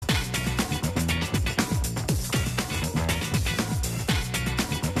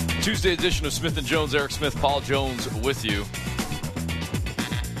Tuesday edition of Smith & Jones. Eric Smith, Paul Jones with you.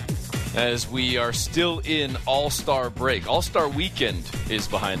 As we are still in All-Star break. All-Star weekend is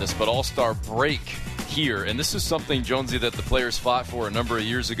behind us, but All-Star break here. And this is something, Jonesy, that the players fought for a number of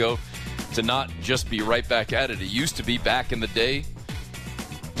years ago, to not just be right back at it. It used to be back in the day,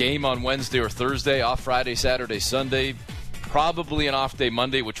 game on Wednesday or Thursday, off Friday, Saturday, Sunday, probably an off day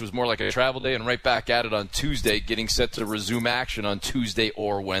Monday, which was more like a travel day, and right back at it on Tuesday, getting set to resume action on Tuesday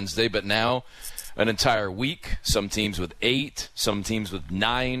or Wednesday. But now, an entire week, some teams with 8, some teams with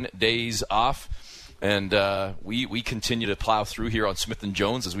 9 days off. And we continue to plow through here on Smith &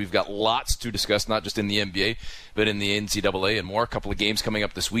 Jones as we've got lots to discuss, not just in the NBA, but in the NCAA and more. A couple of games coming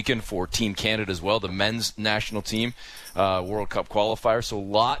up this weekend for Team Canada as well, the men's national team, World Cup qualifier. So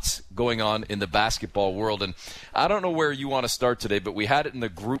lots going on in the basketball world. And I don't know where you want to start today, but we had it in the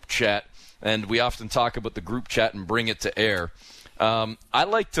group chat, and we often talk about the group chat and bring it to air. I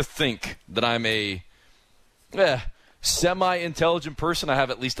like to think that I'm a semi-intelligent person. I have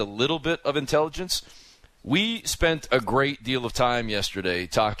at least a little bit of intelligence. We spent a great deal of time yesterday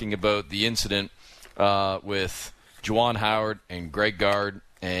talking about the incident with Juwan Howard and Greg Gard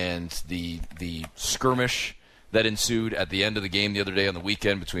and the skirmish that ensued at the end of the game the other day on the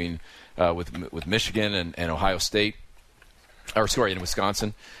weekend between with Michigan and Ohio State, in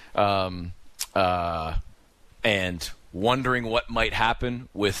Wisconsin, and wondering what might happen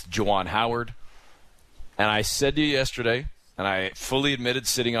with Juwan Howard. And I said to you yesterday, and I fully admitted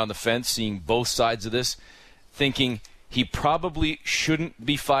sitting on the fence, seeing both sides of this, thinking he probably shouldn't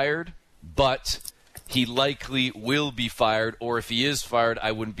be fired, but he likely will be fired, or if he is fired,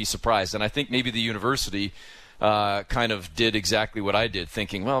 I wouldn't be surprised. And I think maybe the university kind of did exactly what I did,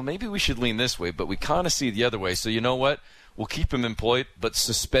 thinking, well, maybe we should lean this way, but we kind of see the other way. So you know what? We'll keep him employed, but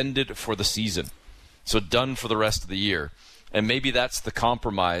suspended for the season. So done for the rest of the year. And maybe that's the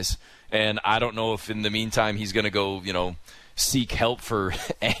compromise. And I don't know if in the meantime he's going to go, seek help for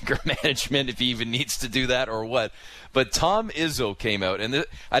anger management, if he even needs to do that or what. But Tom Izzo came out, and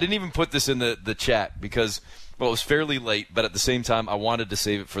I didn't even put this in the chat because, well, it was fairly late, but at the same time I wanted to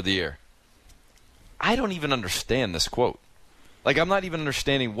save it for the air. I don't even understand this quote. Like, I'm not even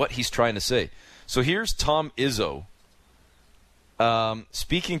understanding what he's trying to say. So here's Tom Izzo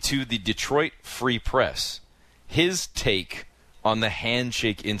speaking to the Detroit Free Press, his take on the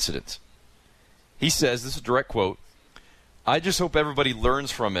handshake incident. He says, this is a direct quote, "I just hope everybody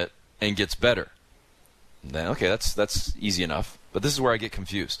learns from it and gets better." Then, okay, that's easy enough, but this is where I get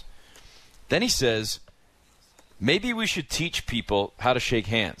confused. Then he says, "Maybe we should teach people how to shake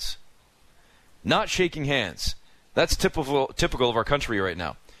hands." Not shaking hands. That's typical of our country right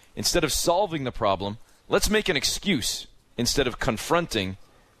now. Instead of solving the problem, let's make an excuse instead of confronting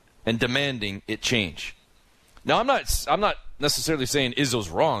and demanding it change. Now, I'm not necessarily saying Izzo's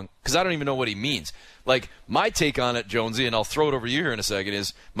wrong, because I don't even know what he means. Like, my take on it, Jonesy, and I'll throw it over you here in a second,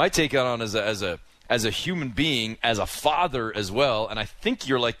 is my take on it as a human being, as a father as well, and I think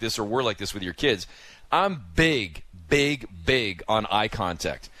you're like this or were like this with your kids. I'm big on eye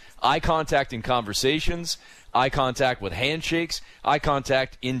contact. Eye contact in conversations, eye contact with handshakes, eye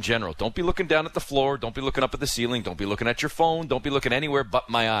contact in general. Don't be looking down at the floor. Don't be looking up at the ceiling. Don't be looking at your phone. Don't be looking anywhere but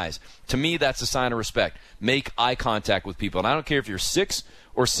my eyes. To me, that's a sign of respect. Make eye contact with people. And I don't care if you're 6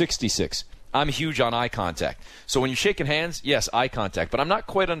 or 66. I'm huge on eye contact. So when you're shaking hands, yes, eye contact. But I'm not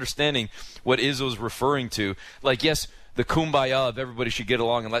quite understanding what Izzo's referring to. Like, yes, the kumbaya of everybody should get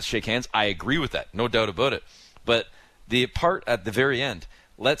along and let's shake hands. I agree with that. No doubt about it. But the part at the very end,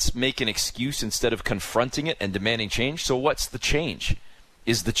 let's make an excuse instead of confronting it and demanding change. So what's the change?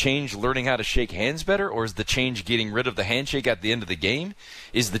 Is the change learning how to shake hands better, or is the change getting rid of the handshake at the end of the game?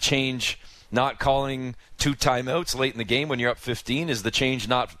 Is the change not calling 2 timeouts late in the game when you're up 15? Is the change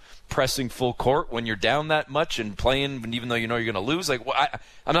not pressing full court when you're down that much and playing even though you know you're going to lose? Like,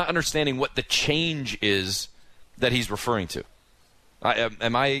 I'm not understanding what the change is that he's referring to. I don't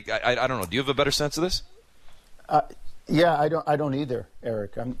know. Do you have a better sense of this? Yeah, I don't either,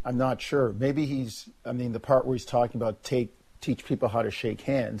 Eric. I'm not sure. Maybe the part where he's talking about teach people how to shake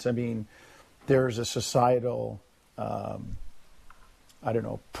hands. I mean, there's a societal,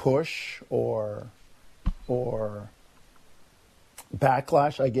 push or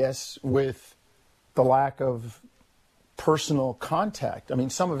backlash, I guess, with the lack of personal contact. I mean,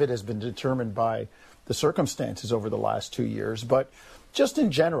 some of it has been determined by the circumstances over the last 2 years, but just in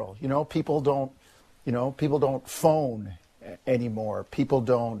general, people don't phone anymore. People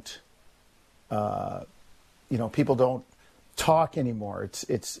don't talk anymore.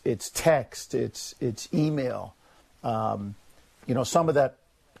 It's text. It's email. Some of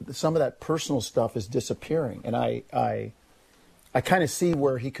that personal stuff is disappearing, and I I kind of see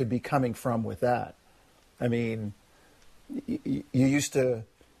where he could be coming from with that. I mean, you used to,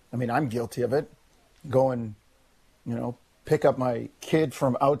 I mean, I'm guilty of it, go and, pick up my kid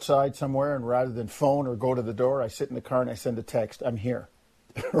from outside somewhere, and rather than phone or go to the door, I sit in the car and I send a text, I'm here,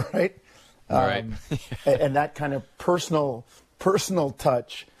 right? Right. And that kind of personal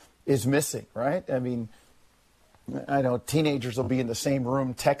touch is missing, right? I mean, I know teenagers will be in the same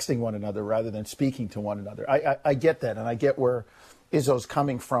room texting one another rather than speaking to one another. I get that, and I get where Izzo's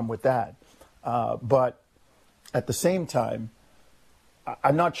coming from with that. But at the same time,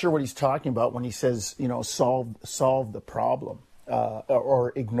 I'm not sure what he's talking about when he says, solve the problem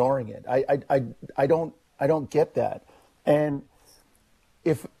or ignoring it. I don't get that. And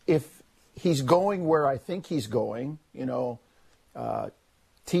if he's going where I think he's going,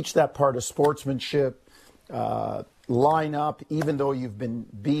 teach that part of sportsmanship, line up even though you've been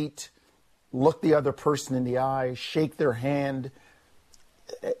beat, look the other person in the eye, shake their hand.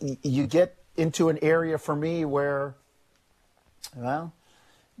 You get into an area for me where, well,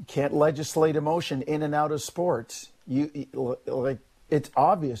 you can't legislate emotion in and out of sports. It's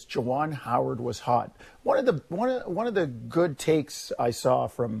obvious Juwan Howard was hot. One of the good takes I saw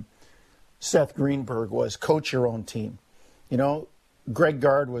from Seth Greenberg was coach your own team. Greg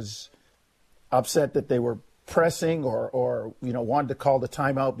Gard was upset that they were pressing or wanted to call the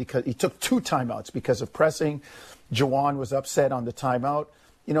timeout because he took 2 timeouts because of pressing. Juwan was upset on the timeout.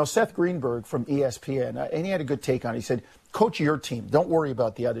 Seth Greenberg from ESPN, and he had a good take on it. He said, coach your team. Don't worry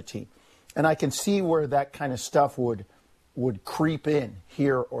about the other team. And I can see where that kind of stuff would creep in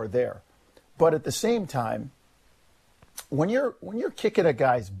here or there. But at the same time, when you're kicking a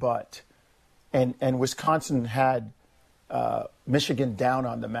guy's butt, and Wisconsin had Michigan down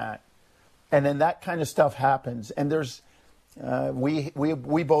on the mat, and then that kind of stuff happens, and there's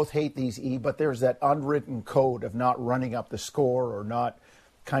we both hate these, but there's that unwritten code of not running up the score or not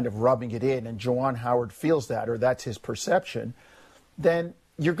kind of rubbing it in, and Juwan Howard feels that, or that's his perception, then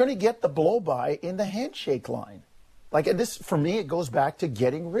you're going to get the blow-by in the handshake line. And this, for me, it goes back to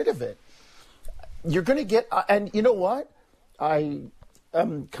getting rid of it. You're going to get, and you know what? I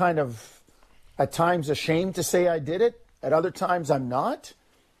am kind of, at times, ashamed to say I did it. At other times, I'm not,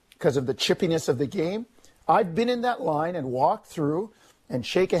 because of the chippiness of the game. I've been in that line and walked through and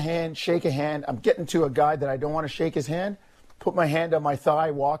shake a hand. I'm getting to a guy that I don't want to shake his hand. Put my hand on my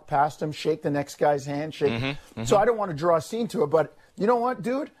thigh, walk past him, shake the next guy's hand, shake. Mm-hmm. So I don't want to draw a scene to it, but you know what,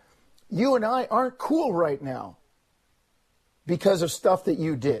 dude? You and I aren't cool right now because of stuff that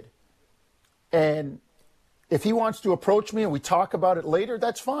you did. And if he wants to approach me and we talk about it later,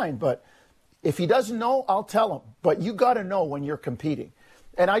 that's fine. But if he doesn't know, I'll tell him. But you got to know when you're competing.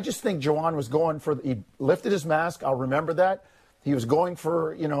 And I just think Juwan was going for, he lifted his mask. I'll remember that. He was going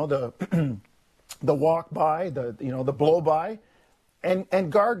for, the walk by, the blow by,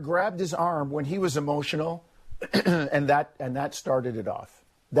 and Gard grabbed his arm when he was emotional, and that started it off.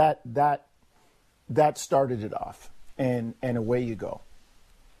 That started it off, and away you go.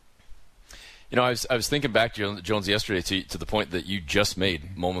 I was thinking back, Jones, yesterday to the point that you just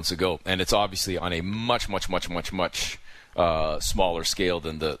made moments ago, and it's obviously on a much smaller scale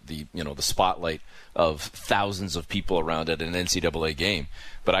than the spotlight of thousands of people around at an NCAA game.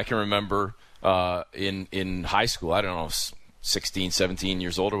 But I can remember. In high school, I don't know, 16, 17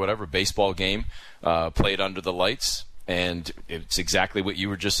 years old or whatever, baseball game, played under the lights, and it's exactly what you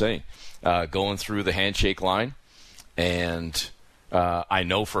were just saying. Going through the handshake line, and I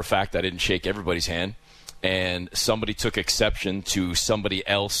know for a fact I didn't shake everybody's hand, and somebody took exception to somebody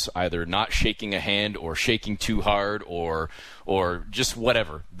else either not shaking a hand or shaking too hard or just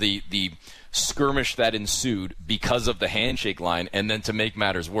whatever. The skirmish that ensued because of the handshake line, and then to make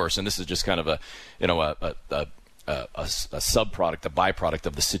matters worse, and this is just kind of a subproduct, a byproduct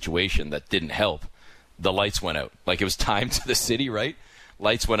of the situation that didn't help. The lights went out. It was time to the city, right?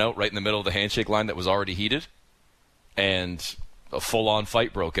 Lights went out right in the middle of the handshake line that was already heated, and a full-on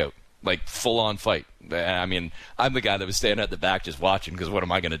fight broke out. Full-on fight. I mean, I'm the guy that was standing at the back just watching, because what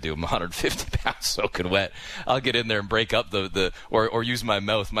am I going to do? I'm 150 pounds soaking wet. I'll get in there and break up or use my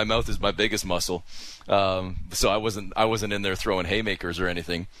mouth. My mouth is my biggest muscle. So I wasn't in there throwing haymakers or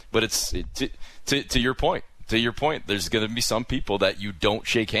anything. But to your point. To your point, there's going to be some people that you don't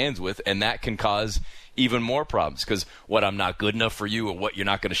shake hands with, and that can cause even more problems, because what, I'm not good enough for you, or what, you're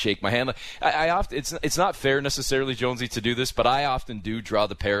not going to shake my hand. I often, it's not fair necessarily, Jonesy, to do this, but I often do draw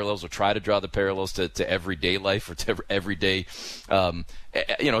the parallels, or try to draw the parallels to everyday life, or to everyday,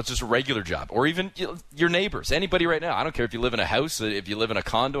 it's just a regular job, or even your neighbors, anybody right now. I don't care if you live in a house, if you live in a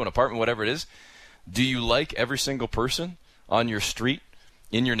condo, an apartment, whatever it is. Do you like every single person on your street,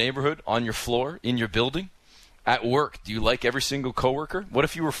 in your neighborhood, on your floor, in your building? At work, do you like every single coworker? What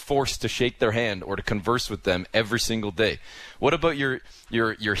if you were forced to shake their hand or to converse with them every single day? What about your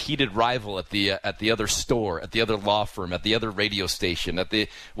heated rival at the other store, at the other law firm, at the other radio station, at the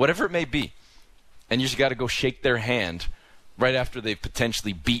whatever it may be? And you just got to go shake their hand right after they've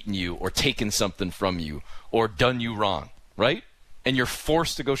potentially beaten you or taken something from you or done you wrong, right? And you're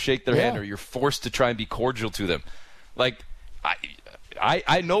forced to go shake their hand, or you're forced to try and be cordial to them. Like,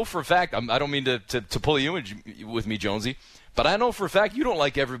 I know for a fact, I don't mean to pull you in with me, Jonesy, but I know for a fact you don't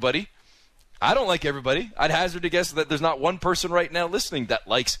like everybody. I don't like everybody. I'd hazard to guess that there's not one person right now listening that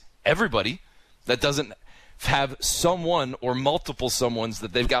likes everybody, that doesn't have someone or multiple someones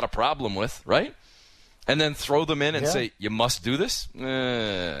that they've got a problem with, right? And then throw them in and say, you must do this?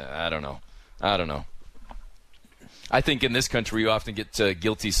 I don't know. I think in this country, we often get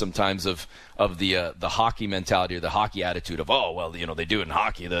guilty sometimes of the hockey mentality or the hockey attitude of, they do it in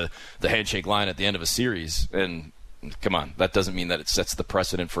hockey, the handshake line at the end of a series. And come on, that doesn't mean that it sets the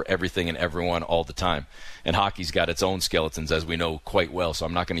precedent for everything and everyone all the time. And hockey's got its own skeletons, as we know quite well. So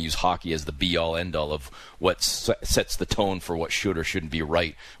I'm not going to use hockey as the be-all, end-all of what sets the tone for what should or shouldn't be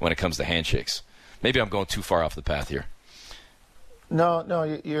right when it comes to handshakes. Maybe I'm going too far off the path here.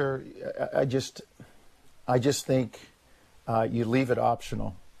 No, you're. I just think you leave it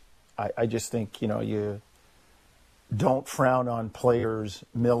optional. I just think you don't frown on players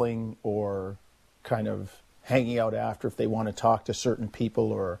milling or kind of hanging out after if they want to talk to certain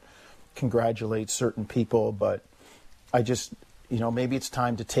people or congratulate certain people. But I just maybe it's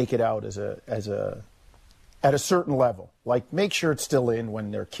time to take it out at a certain level. Like, make sure it's still in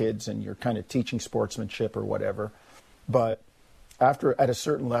when they're kids and you're kind of teaching sportsmanship or whatever. But at a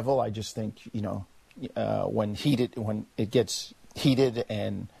certain level, I just think, when it gets heated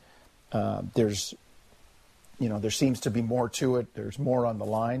and there seems to be more to it, there's more on the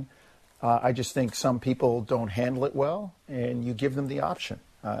line. I just think some people don't handle it well, and you give them the option.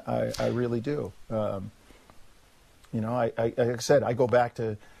 I really do. Like I said, I go back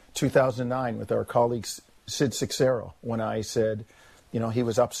to 2009 with our colleagues Sid Cicero when I said, he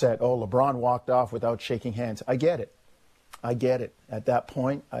was upset. Oh, LeBron walked off without shaking hands. I get it. At that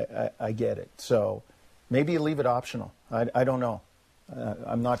point, I get it. So maybe you leave it optional. I don't know.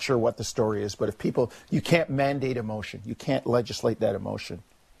 I'm not sure what the story is, but you can't mandate emotion. You can't legislate that emotion.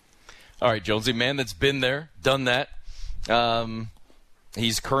 All right, Jonesy, man that's been there, done that.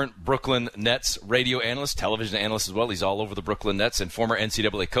 He's current Brooklyn Nets radio analyst, television analyst as well. He's all over the Brooklyn Nets and former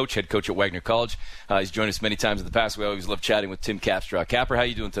NCAA coach, head coach at Wagner College. He's joined us many times in the past. We always love chatting with Tim Capstraw. Capper, how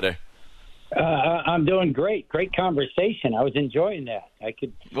you doing today? I'm doing great. Great conversation. I was enjoying that. I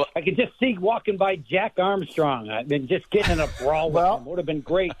could just see walking by Jack Armstrong. I've been just getting in a brawl with him. Would have been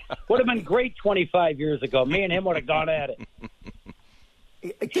great. 25 years ago. Me and him would have gone at it.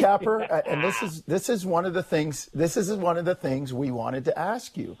 Capper, and this is one of the things. This is one of the things we wanted to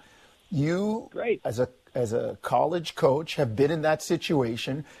ask you. You, as a college coach, have been in that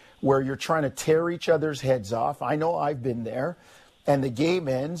situation where you're trying to tear each other's heads off. I know I've been there, and the game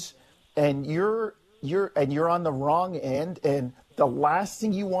ends, and you're on the wrong end, and the last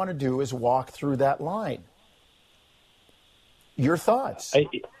thing you want to do is walk through that line. Your thoughts?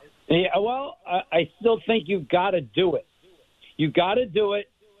 I still think you've got to do it. You got to do it,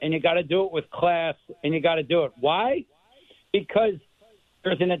 and you got to do it with class, and you got to do it. Why? Because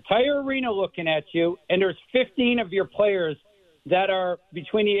there's an entire arena looking at you, and there's 15 of your players that are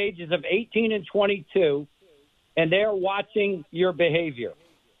between the ages of 18 and 22, and they're watching your behavior.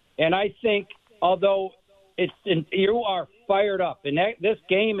 And I think, although you are fired up, and this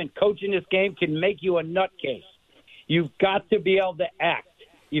game and coaching this game can make you a nutcase, you've got to be able to act.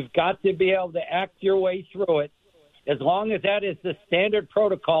 You've got to be able to act your way through it. As long as that is the standard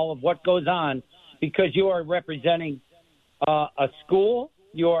protocol of what goes on, because you are representing a school,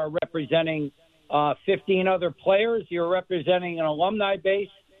 you are representing 15 other players, you're representing an alumni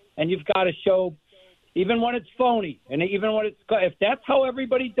base, and you've got to show, even when it's phony, and even when if that's how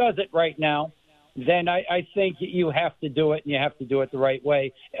everybody does it right now, then I think you have to do it, and you have to do it the right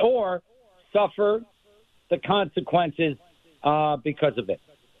way, or suffer the consequences because of it.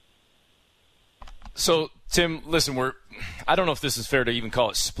 So, Tim, listen, I don't know if this is fair to even call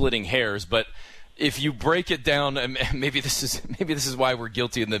it splitting hairs, but if you break it down, and maybe this is why we're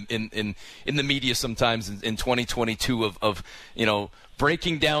guilty in the media sometimes in 2022 of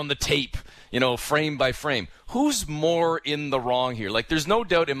breaking down the tape, frame by frame. Who's more in the wrong here? Like, there's no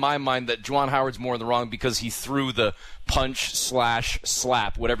doubt in my mind that Juwan Howard's more in the wrong because he threw the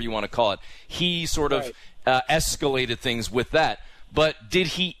punch/slap, whatever you want to call it. He sort of escalated things with that. But did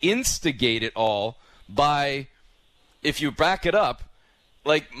he instigate it all by, if you back it up,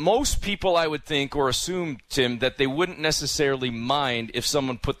 like most people I would think or assume, Tim, that they wouldn't necessarily mind if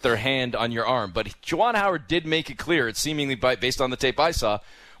someone put their hand on your arm. But Juwan Howard did make it clear, it's seemingly based on the tape I saw,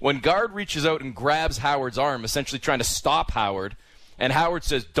 when guard reaches out and grabs Howard's arm, essentially trying to stop Howard, and Howard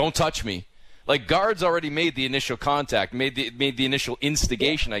says, "Don't touch me." Like, guard's already made the initial contact, made the initial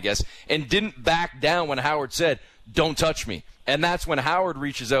instigation, I guess, and didn't back down when Howard said, "Don't touch me." And that's when Howard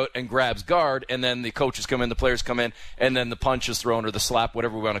reaches out and grabs guard, and then the coaches come in, the players come in, and then the punch is thrown or the slap,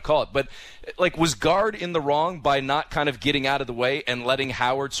 whatever we want to call it. But, like, was guard in the wrong by not kind of getting out of the way and letting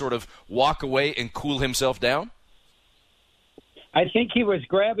Howard sort of walk away and cool himself down? I think he was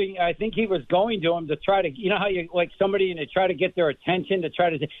grabbing. I think he was going to him to try to, you know how you like somebody and to try to get their attention, to try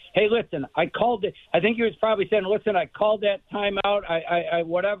to say, "Hey, listen, I called it." I think he was probably saying, "Listen, I called that timeout. I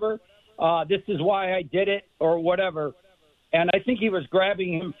whatever. This is why I did it, or whatever." And I think he was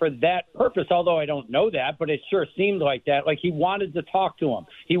grabbing him for that purpose, although I don't know that, but it sure seemed like that. Like he wanted to talk to him.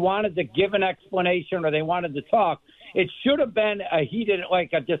 He wanted to give an explanation, or they wanted to talk. It should have been a heated,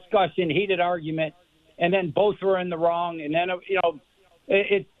 like a discussion, heated argument. And then both were in the wrong. And then, you know,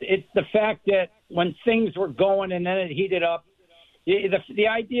 it's the fact that when things were going and then it heated up, the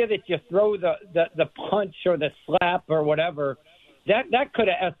idea that you throw the punch or the slap or whatever, that could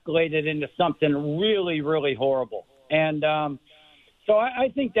have escalated into something really, really horrible. And so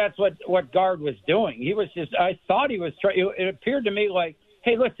I think that's what guard was doing. He was just, I thought he was trying. It appeared to me like,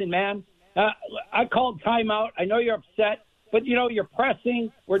 "Hey, listen, man, I called timeout. I know you're upset. But, you know, you're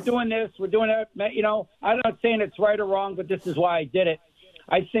pressing. We're doing this. We're doing that. You know, I'm not saying it's right or wrong, but this is why I did it."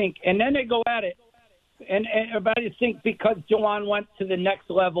 I think. And then they go at it. And but I think because Juwan went to the next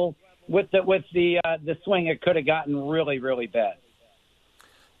level with the swing, it could have gotten really, really bad.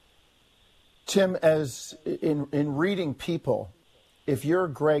 Tim, as in reading people, if you're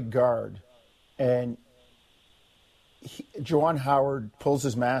Greg Gard and Juwan Howard pulls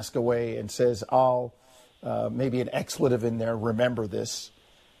his mask away and says, "I'll maybe an expletive in there, remember this,"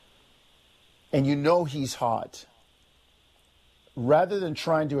 and you know he's hot, rather than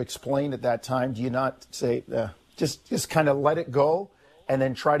trying to explain at that time, do you not say, just kind of let it go and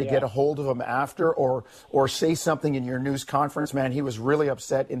then try to get a hold of him after, or say something in your news conference? "Man, he was really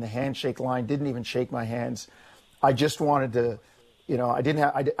upset in the handshake line, didn't even shake my hands. I just wanted to, you know, I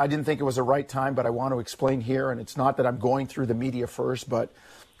didn't think it was the right time, but I want to explain here, and it's not that I'm going through the media first, but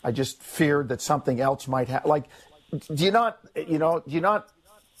I just feared that something else might happen." Like, do you not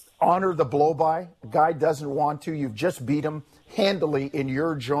honor the blow-by? A guy doesn't want to. You've just beat him handily in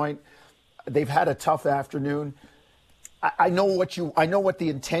your joint. They've had a tough afternoon. I know what the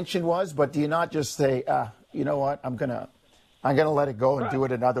intention was, but do you not just say, "You know what? I'm gonna let it go and do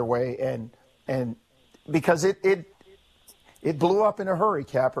it another way," and because it blew up in a hurry,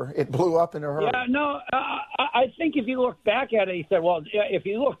 Capper. It blew up in a hurry. Yeah, no, I think if you look back at it, you said, well, if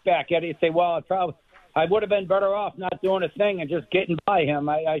you look back at it, you say, well, I would have been better off not doing a thing and just getting by him.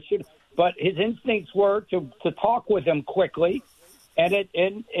 I should, but his instincts were to talk with him quickly, and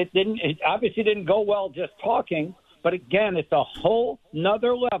it obviously didn't go well just talking. But again, it's a whole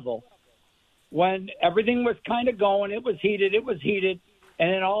nother level when everything was kind of going. It was heated,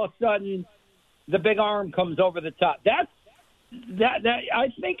 and then all of a sudden, the big arm comes over the top. That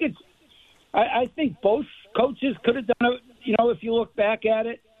I think both coaches could have done it. You know, if you look back at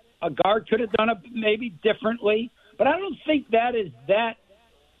it, a guard could have done it maybe differently, but I don't think that is that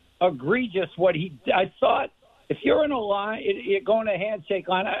egregious. I thought if you're in a line, you're going to a handshake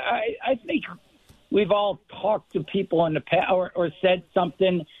line. I think we've all talked to people in the past or said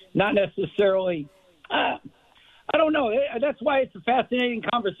something, not necessarily. I don't know. That's why it's a fascinating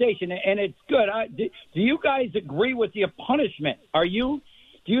conversation, and it's good. Do you guys agree with the punishment? Do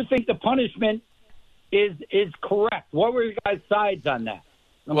you think the punishment is correct? What were your guys' sides on that?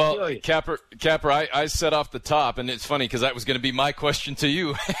 Well, Capper, I said off the top, and it's funny because that was going to be my question to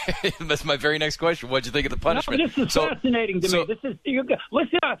you. That's my very next question. What did you think of the punishment? No, this is fascinating to me. This is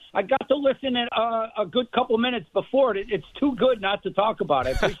listen. I got to listen in a good couple minutes before it. It's too good not to talk about.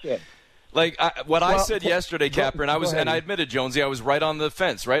 I appreciate it. Like I said yesterday, Capper, and I admitted, Jonesy, I was right on the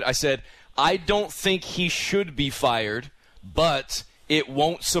fence. Right, I said I don't think he should be fired, but it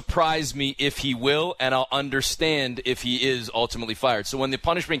won't surprise me if he will, and I'll understand if he is ultimately fired. So when the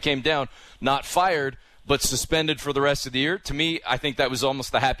punishment came down, not fired, but suspended for the rest of the year, to me, I think that was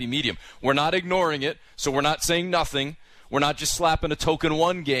almost the happy medium. We're not ignoring it, so we're not saying nothing. We're not just slapping a token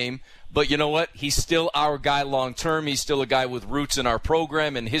one game, But you know what? He's still our guy long term. He's still a guy with roots in our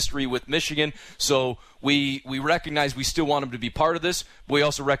program and history with Michigan. So we recognize we still want him to be part of this, but we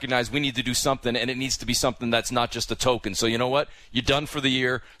also recognize we need to do something, and it needs to be something that's not just a token. So you know what? You're done for the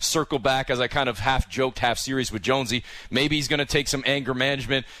year. Circle back, as I kind of half-joked, half-serious with Jonesy. Maybe he's going to take some anger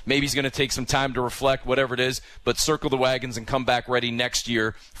management. Maybe he's going to take some time to reflect, whatever it is. But circle the wagons and come back ready next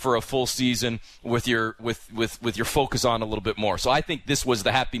year for a full season with your focus on a little bit more. So I think this was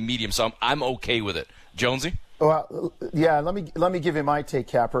the happy medium, so I'm okay with it. Jonesy? Well, yeah. Let me give you my take,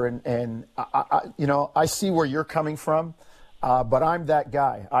 Capper, and I see where you're coming from, but I'm that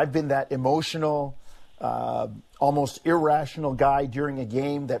guy. I've been that emotional, almost irrational guy during a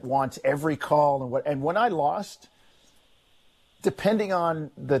game that wants every call and when I lost, depending on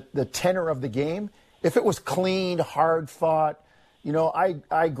the tenor of the game, if it was clean, hard fought,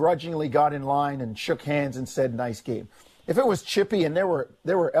 I grudgingly got in line and shook hands and said, "Nice game." If it was chippy and there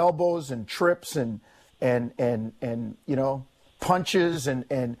were elbows and trips and punches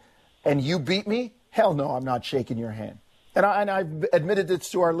and you beat me, hell no, I'm not shaking your hand. And I've admitted this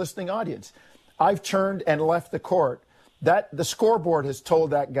to our listening audience. I've turned and left the court. That the scoreboard has told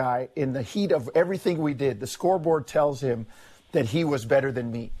that guy in the heat of everything we did, the scoreboard tells him that he was better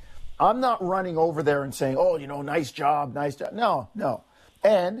than me. I'm not running over there and saying, "Oh, nice job, nice job." No.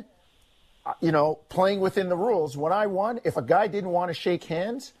 And playing within the rules. When I won, if a guy didn't want to shake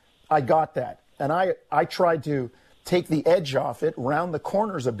hands, I got that. And I tried to take the edge off it, round the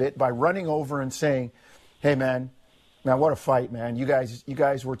corners a bit by running over and saying, "Hey, man, what a fight, man. You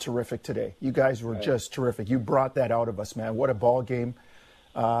guys were terrific today. You guys were just terrific. You brought that out of us, man. What a ball game.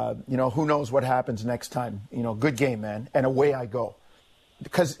 Who knows what happens next time. Good game, man." And away I go.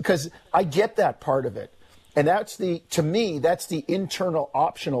 Because I get that part of it. And to me, that's the internal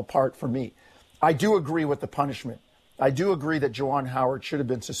optional part for me. I do agree with the punishment. I do agree that Juwan Howard should have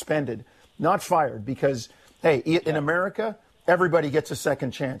been suspended, not fired, because, hey, in America, everybody gets a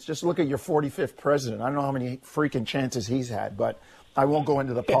second chance. Just look at your 45th president. I don't know how many freaking chances he's had, but I won't go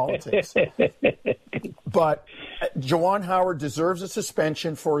into the politics. But Juwan Howard deserves a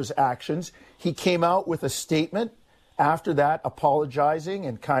suspension for his actions. He came out with a statement after that, apologizing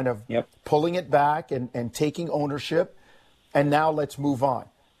and kind of pulling it back and taking ownership. And now let's move on.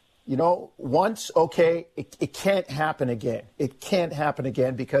 Once, okay, it can't happen again. It can't happen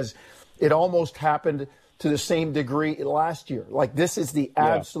again because it almost happened to the same degree last year. Like, this is the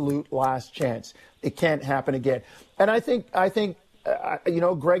absolute last chance. It can't happen again. And I think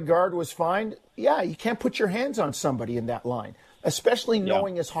Greg Gard was fined. Yeah, you can't put your hands on somebody in that line, especially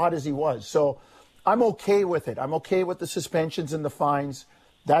knowing as hot as he was. So I'm okay with it. I'm okay with the suspensions and the fines.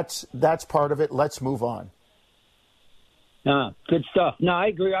 That's part of it. Let's move on. Good stuff. No, I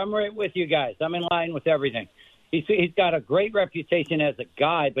agree. I'm right with you guys. I'm in line with everything. He's got a great reputation as a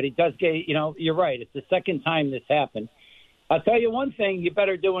guy, but he does get, you're right. It's the second time this happened. I'll tell you one thing you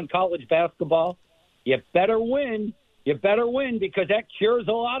better do in college basketball. You better win. You better win because that cures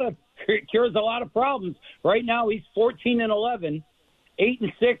a lot of problems. Right now he's 14-11,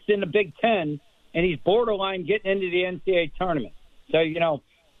 8-6 in the Big Ten, and he's borderline getting into the NCAA tournament. So, you know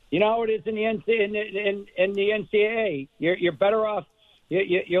how it is in the NCAA. You're better off.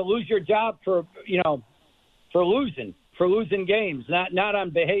 You lose your job for losing games, not on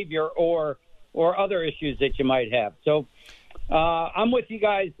behavior or other issues that you might have. So I'm with you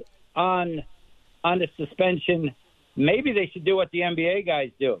guys on the suspension. Maybe they should do what the NBA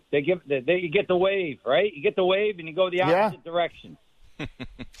guys do. You get the wave, right? You get the wave and you go the opposite direction.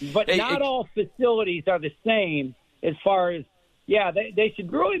 But not all facilities are the same as far as. Yeah, they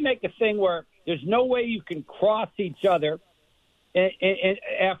should really make a thing where there's no way you can cross each other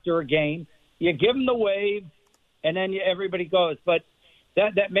after a game. You give them the wave, and then everybody goes. But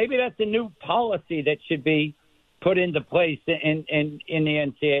that maybe that's a new policy that should be put into place in the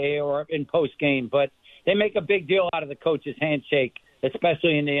NCAA or in post game. But they make a big deal out of the coach's handshake,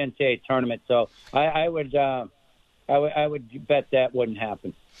 especially in the NCAA tournament. So I would bet that wouldn't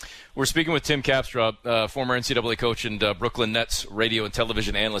happen. We're speaking with Tim Capstraw, former NCAA coach and Brooklyn Nets radio and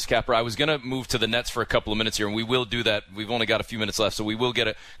television analyst. Capper, I was going to move to the Nets for a couple of minutes here, and we will do that. We've only got a few minutes left, so we will get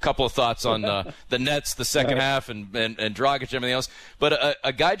a couple of thoughts on the Nets, the second half, and Dragic and everything else. But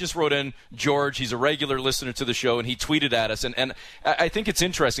a guy just wrote in, George, he's a regular listener to the show, and he tweeted at us. And I think it's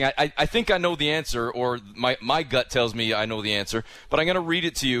interesting. I think I know the answer, or my gut tells me I know the answer, but I'm going to read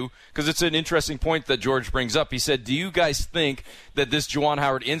it to you because it's an interesting point that George brings up. He said, do you guys think that this Juwan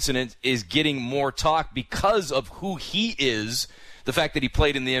Howard incident is getting more talk because of who he is, the fact that he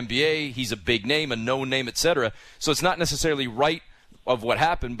played in the NBA, he's a big name, a known name, etc. So it's not necessarily right of what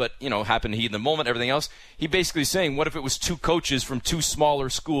happened, but, happened to he in the moment, everything else. He basically saying, what if it was two coaches from two smaller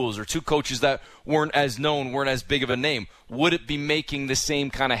schools or two coaches that weren't as known, weren't as big of a name? Would it be making the same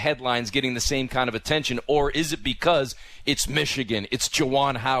kind of headlines, getting the same kind of attention, or is it because it's Michigan, it's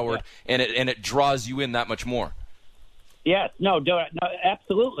Juwan Howard, and it draws you in that much more? Yes, no,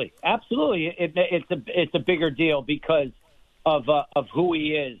 absolutely. It's a bigger deal because of who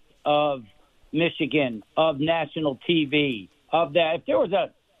he is, of Michigan, of national TV, of that. If there was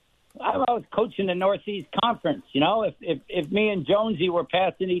I was coaching the Northeast Conference, if me and Jonesy were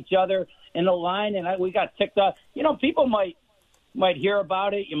passing each other in the line and we got ticked off, people might hear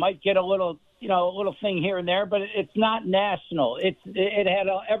about it. You might get a little thing here and there, but it's not national. It had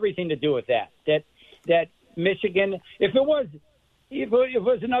everything to do with that Michigan, if it was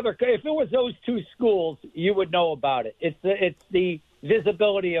those two schools, you would know about it. It's the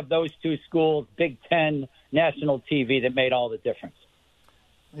visibility of those two schools, Big Ten, national TV, that made all the difference.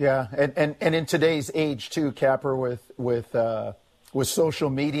 Yeah, and in today's age too, Capper, with social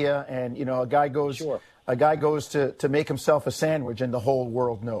media, and a guy goes to make himself a sandwich, and the whole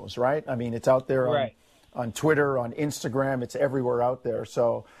world knows, right? I mean, it's out there on Twitter, on Instagram, it's everywhere out there.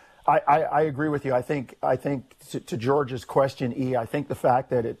 So I agree with you. I think to George's question, E, I think the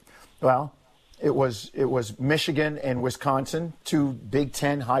fact that it was Michigan and Wisconsin, two Big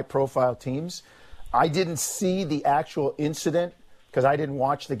Ten high-profile teams. I didn't see the actual incident because I didn't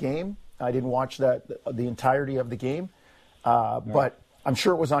watch the game. I didn't watch the entirety of the game. But I'm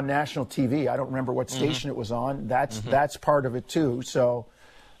sure it was on national TV. I don't remember what station it was on. That's part of it too. So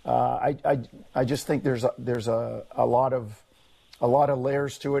I just think there's a lot of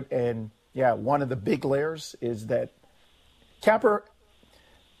layers to it. And one of the big layers is that, Capper,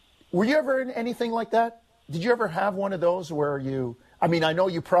 were you ever in anything like that? Did you ever have one of those where I know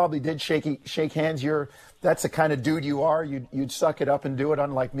you probably did shake hands. That's the kind of dude you are. You'd suck it up and do it,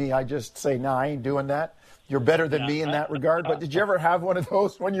 unlike me. I just say, nah, I ain't doing that. You're better than me in that regard. But did you ever have one of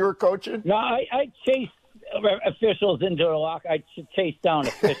those when you were coaching? No, I chased officials into a lock. I chased down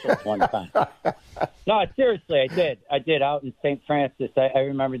officials one time. No, seriously, I did out in St. Francis. I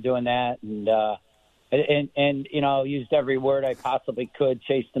remember doing that, and used every word I possibly could,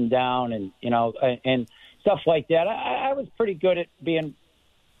 chased them down, and stuff like that. I was pretty good at being,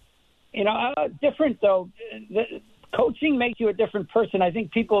 different though. Coaching makes you a different person. I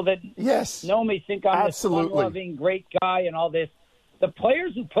think people that know me think I'm this fun-loving, great guy and all this. The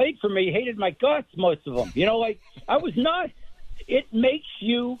players who played for me hated my guts, most of them. I was not. It makes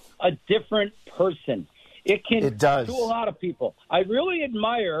you a different person. It does. To a lot of people. I really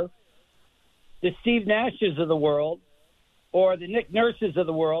admire the Steve Nashes of the world or the Nick Nurses of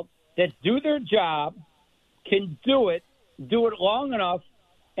the world that do their job, can do it long enough,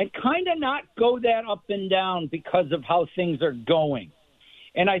 and kind of not go that up and down because of how things are going.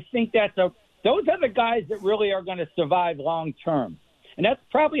 And I think those are the guys that really are going to survive long term. And that's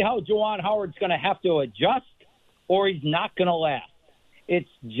probably how Juwan Howard's going to have to adjust, or he's not going to last. It's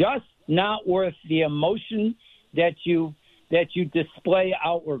just not worth the emotion that you display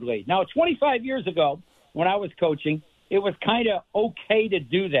outwardly. Now, 25 years ago, when I was coaching, it was kind of okay to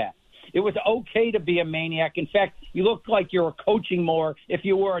do that. It was okay to be a maniac. In fact, you looked like you were coaching more if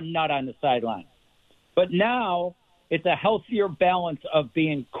you were a nut on the sideline. But now it's a healthier balance of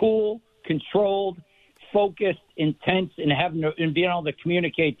being cool, controlled, focused, intense, and being able to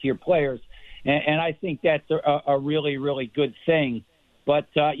communicate to your players. And I think that's a really, really good thing. But,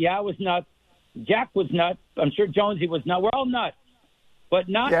 I was nuts. Jack was nuts. I'm sure Jonesy was nuts. We're all nuts. But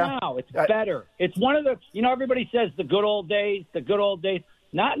not now. It's better. It's one of the, everybody says the good old days.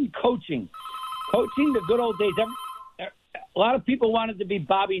 Not in coaching. Coaching, the good old days. A lot of people wanted to be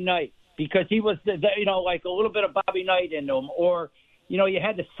Bobby Knight because he was, like a little bit of Bobby Knight into him. Or, you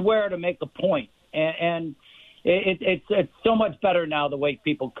had to swear to make a point. And it's so much better now the way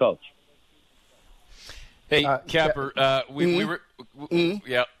people coach. Hey, Capper, I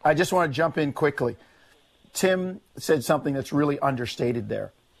just want to jump in quickly. Tim said something that's really understated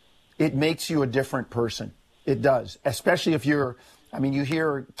there. It makes you a different person. It does, especially if you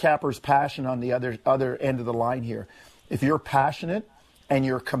hear Capper's passion on the other end of the line here. If you're passionate and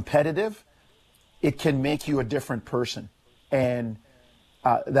you're competitive, it can make you a different person. And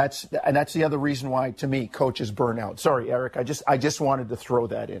that's the other reason why, to me, coaches burn out. Sorry, Eric. I just wanted to throw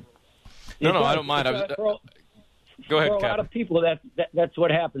that in. No, I don't mind. Go ahead, For a lot of people, that's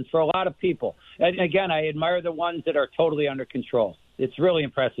what happens. For a lot of people. And again, I admire the ones that are totally under control. It's really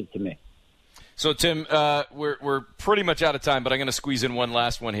impressive to me. So, Tim, we're pretty much out of time, but I'm going to squeeze in one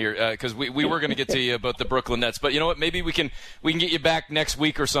last one here because we were going to get to you about the Brooklyn Nets. But you know what? Maybe we can get you back next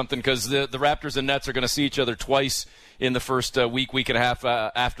week or something because the Raptors and Nets are going to see each other twice in the first week and a half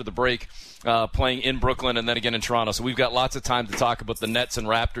after the break, playing in Brooklyn and then again in Toronto. So we've got lots of time to talk about the Nets and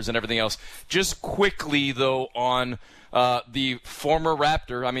Raptors and everything else. Just quickly, though, on the former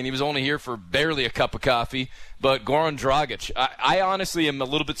Raptor. I mean, he was only here for barely a cup of coffee, but Goran Dragic. I honestly am a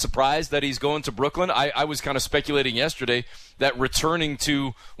little bit surprised that he's going to Brooklyn. I was kind of speculating yesterday that returning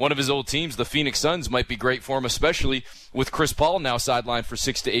to one of his old teams, the Phoenix Suns, might be great for him, especially with Chris Paul now sidelined for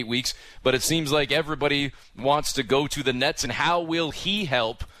 6 to 8 weeks. But it seems like everybody wants to go to the Nets, and how will he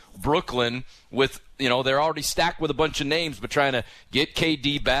help Brooklyn with, they're already stacked with a bunch of names, but trying to get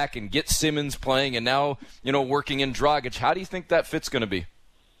KD back and get Simmons playing and now, working in Dragic. How do you think that fit's going to be?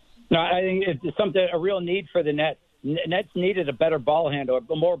 No, I think it's a real need for the Nets. Nets needed a better ball handler,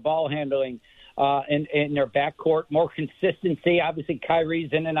 more ball handling in their backcourt, more consistency. Obviously,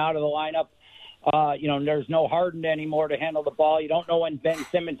 Kyrie's in and out of the lineup. There's no Harden anymore to handle the ball. You don't know when Ben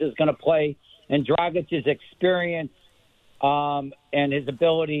Simmons is going to play. And Dragic's experience and his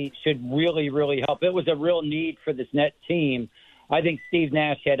ability should really, really help. It was a real need for this Net team. I think Steve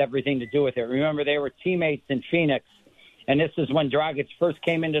Nash had everything to do with it. Remember, they were teammates in Phoenix, and this is when Dragic first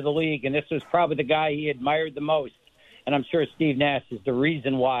came into the league, and this was probably the guy he admired the most. And I'm sure Steve Nash is the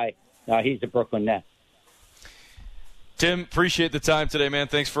reason why he's a Brooklyn Net. Tim, appreciate the time today, man.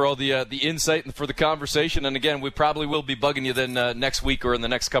 Thanks for all the insight and for the conversation. And, again, we probably will be bugging you then next week or in the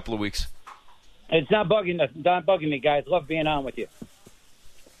next couple of weeks. It's not bugging me, guys. Love being on with you.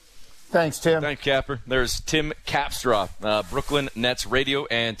 Thanks, Tim. Thanks, Capper. There's Tim Capstraw, Brooklyn Nets radio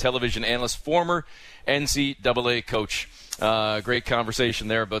and television analyst, former NCAA coach. Great conversation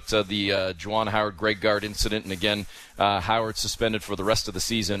there about the Juwan Howard-Greg Gard incident. And again, Howard suspended for the rest of the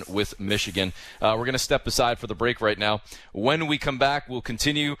season with Michigan. We're going to step aside for the break right now. When we come back, we'll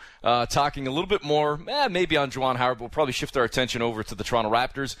continue talking a little bit more, maybe on Juwan Howard. We'll probably shift our attention over to the Toronto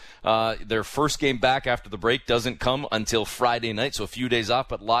Raptors. Their first game back after the break doesn't come until Friday night, so a few days off,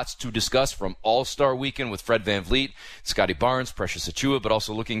 but lots to discuss from All-Star Weekend with Fred VanVleet, Scotty Barnes, Precious Achiuwa, but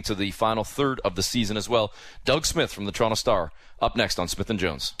also looking to the final third of the season as well. Doug Smith from the Toronto Star, up next on Smith &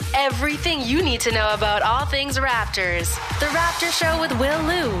 Jones. Everything you need to know about all things Raptors. The Raptor Show with Will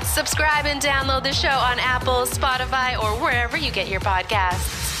Liu. Subscribe and download the show on Apple, Spotify, or wherever you get your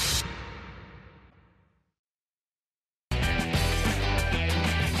podcasts.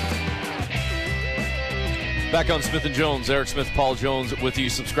 Back on Smith & Jones, Eric Smith, Paul Jones with you.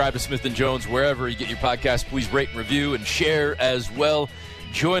 Subscribe to Smith & Jones wherever you get your podcast. Please rate and review and share as well.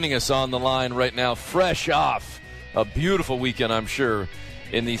 Joining us on the line right now, fresh off a beautiful weekend, I'm sure,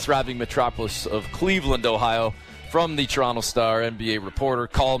 in the thriving metropolis of Cleveland, Ohio, from the Toronto Star, NBA reporter,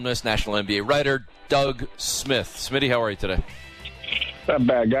 columnist, national NBA writer, Doug Smith. Smitty, how are you today? Not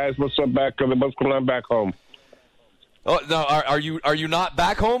bad, guys. What's up back? What's going on back home? Oh no, are you not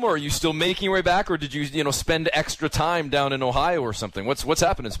back home, or are you still making your way back, or did you spend extra time down in Ohio or something? What's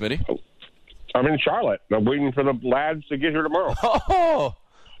happening, Smitty? I'm in Charlotte. I'm waiting for the lads to get here tomorrow. Oh,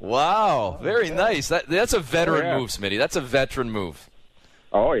 wow, very nice. That's a veteran move, Smitty. That's a veteran move.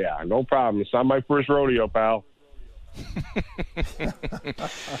 Oh yeah, no problem. It's not my first rodeo, pal.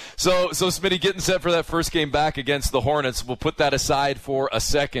 So Smitty, getting set for that first game back against the Hornets. We'll put that aside for a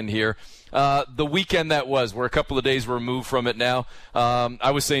second here. The weekend that was, we're a couple of days removed from it now.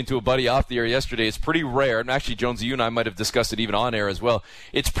 I was saying to a buddy off the air yesterday, it's pretty rare, and actually, Jonesy, you and I might have discussed it even on air as well.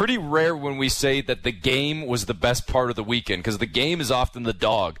 It's pretty rare when we say that the game was the best part of the weekend, because the game is often the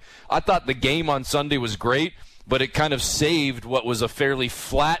dog. I thought the game on Sunday was great, but it kind of saved what was a fairly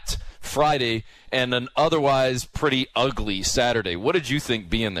flat Friday and an otherwise pretty ugly Saturday. What did you think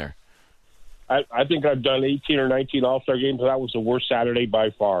being there? I think I've done 18 or 19 All-Star games, and that was the worst Saturday by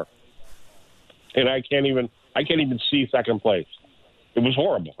far. And I can't even see second place. It was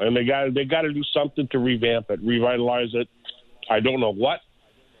horrible, and they got to do something to revamp it, revitalize it. I don't know what.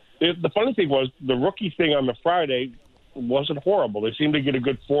 The funny thing was the rookie thing on the Friday wasn't horrible. They seemed to get a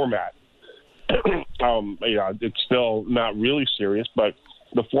good format. It's still not really serious, but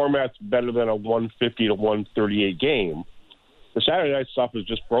the format's better than a 150 to 138 game. The Saturday night stuff is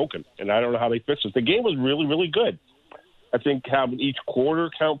just broken, and I don't know how they fix it. The game was really, really good. I think having each quarter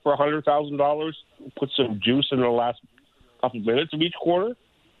count for $100,000 put some juice in the last couple of minutes of each quarter,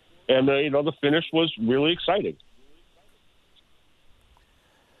 and the finish was really exciting.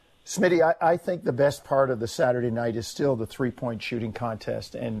 Smitty, I think the best part of the Saturday night is still the three-point shooting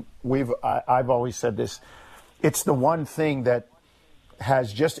contest, and I've always said this. It's the one thing that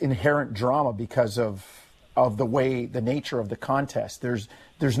has just inherent drama because of the nature of the contest. There's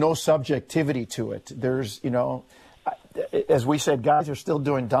there's no subjectivity to it. There's, as we said, guys are still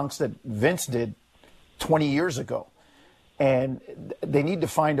doing dunks that Vince did 20 years ago. And they need to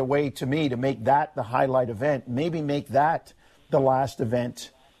find a way, to me, to make that the highlight event. Maybe make that the last event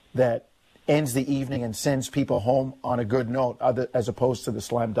that ends the evening and sends people home on a good note, as opposed to the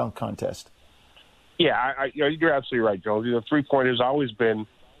slam dunk contest. Yeah, you're absolutely right, Joe. The three-pointer has always been,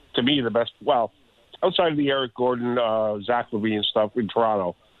 to me, the best. Well, outside of the Eric Gordon, Zach LaVine stuff in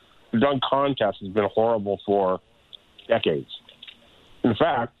Toronto, the dunk contest has been horrible for decades. In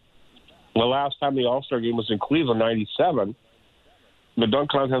fact, the last time the All-Star game was in Cleveland, 97, the dunk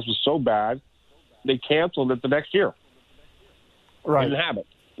contest was so bad, they canceled it the next year. Right. They didn't have it.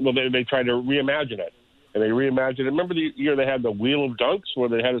 Well, they tried to reimagine it. And they reimagined it. Remember the year they had the Wheel of Dunks, where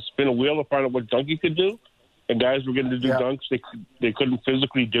they had to spin a wheel to find out what dunk you could do? And guys were getting to do dunks they couldn't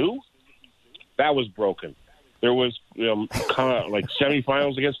physically do? That was broken. There was like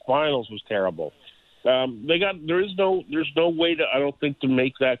semifinals against finals was terrible. There's no way to, I don't think, to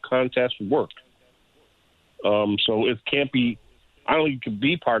make that contest work. So it can't be. I don't think it could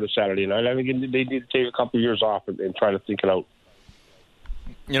be part of Saturday night. I think they need to take a couple of years off and try to think it out.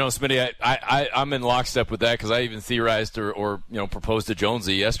 Smitty, I'm in lockstep with that, because I even theorized or proposed to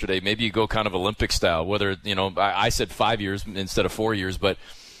Jonesy yesterday. Maybe you go kind of Olympic style. Whether I said 5 years instead of 4 years, but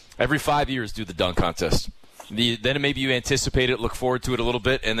every 5 years do the dunk contest. Then maybe you anticipate it, look forward to it a little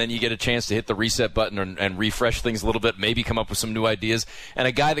bit, and then you get a chance to hit the reset button and refresh things a little bit, maybe come up with some new ideas. And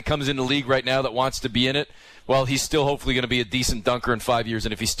a guy that comes in the league right now that wants to be in it, well, he's still hopefully going to be a decent dunker in 5 years.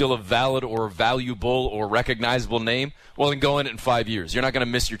 And if he's still a valid or valuable or recognizable name, well, then go in it in 5 years. You're not going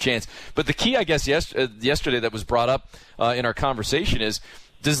to miss your chance. But the key, I guess, yesterday that was brought up in our conversation is,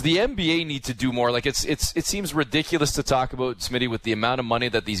 does the NBA need to do more? Like it seems ridiculous to talk about, Smitty, with the amount of money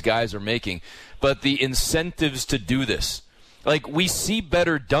that these guys are making, but the incentives to do this. Like, we see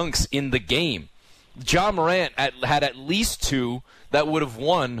better dunks in the game. Ja Morant had at least two that would have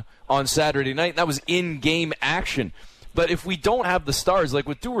won on Saturday night. That was in-game action. But if we don't have the stars, like,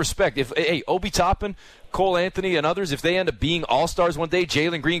 with due respect, if Obi Toppin, Cole Anthony, and others, if they end up being all-stars one day,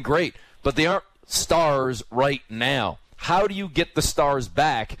 Jalen Green, great. But they aren't stars right now. How do you get the stars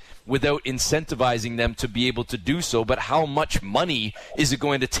back without incentivizing them to be able to do so? But how much money is it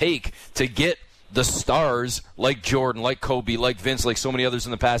going to take to get the stars like Jordan, like Kobe, like Vince, like so many others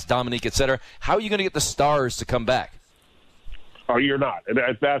in the past, Dominique, etc.? How are you going to get the stars to come back? Oh, you're not.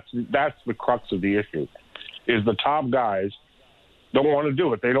 That's the crux of the issue, is the top guys don't want to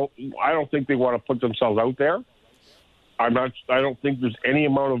do it. I don't think they want to put themselves out there. I don't think there's any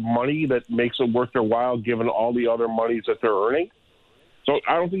amount of money that makes it worth their while, given all the other monies that they're earning. So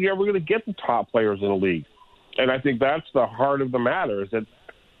I don't think you're ever going to get the top players in the league. And I think that's the heart of the matter, is that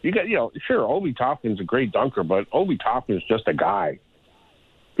you got, sure, Obi Toppin's a great dunker, but Obi Toppin's just a guy.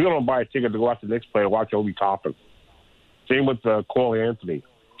 People don't buy a ticket to go watch the Knicks play to watch Obi Toppin. Same with Cole Anthony.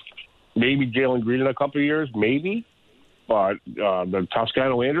 Maybe Jalen Green in a couple of years, maybe. But the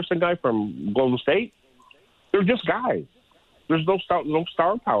Toscano Anderson guy from Golden State, they're just guys. There's no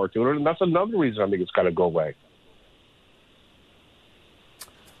star power to it, and that's another reason I think it's got to go away.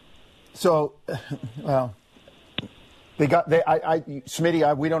 So, well,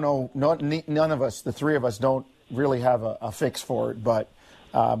 Smitty, we don't know. None of us, the three of us, don't really have a fix for it, but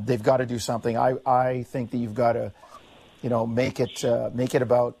they've got to do something. I think that you've got to, make it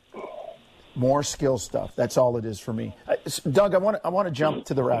about more skill stuff. That's all it is for me. Doug, I want to jump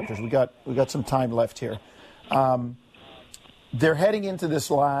to the Raptors. We got some time left here. They're heading into this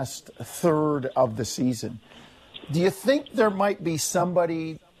last third of the season. Do you think there might be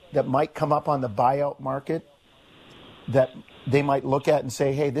somebody that might come up on the buyout market that they might look at and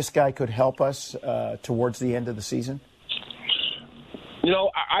say, hey, this guy could help us towards the end of the season?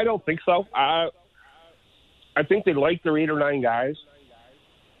 I don't think so. I think they like their 8 or 9 guys.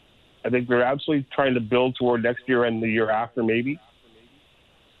 I think they're absolutely trying to build toward next year and the year after, maybe.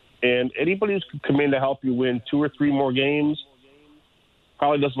 And anybody who's come in to help you win 2 or 3 more games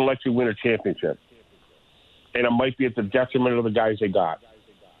probably doesn't let you win a championship. And it might be at the detriment of the guys they got.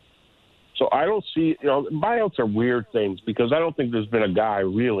 So I don't see, buyouts are weird things, because I don't think there's been a guy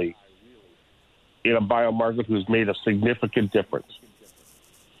really in a buyout market who's made a significant difference.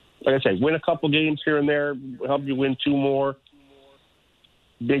 Like I say, win a couple games here and there, help you win 2 more.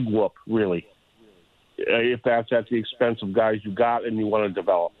 Big whoop, really. If that's at the expense of guys you got and you want to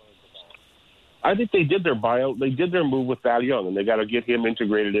develop. I think they did their buyout. They did their move with Thad Young, and they got to get him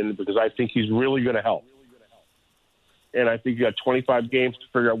integrated in, because I think he's really going to help. And I think you got 25 games to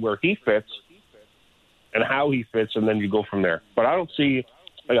figure out where he fits and how he fits, and then you go from there. But I don't see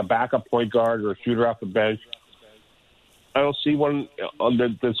like a backup point guard or a shooter off the bench I don't see one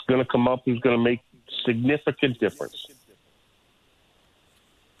that's going to come up who's going to make significant difference.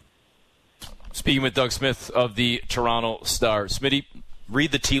 Speaking with Doug Smith of the Toronto Star. Smitty,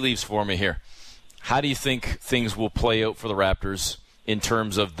 read the tea leaves for me here. How do you think things will play out for the Raptors in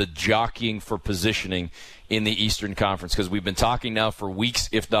terms of the jockeying for positioning in the Eastern Conference? Because we've been talking now for weeks,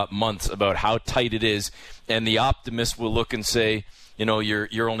 if not months, about how tight it is, and the optimists will look and say, you know,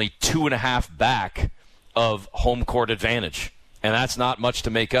 you're only 2.5 back of home court advantage, and that's not much to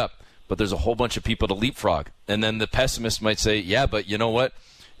make up. But there's a whole bunch of people to leapfrog. And then the pessimist might say, yeah, but you know what?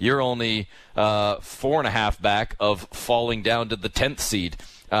 You're only 4.5 back of falling down to the 10th seed.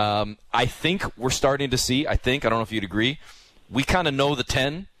 I think we're starting to see, I don't know if you'd agree, we kind of know the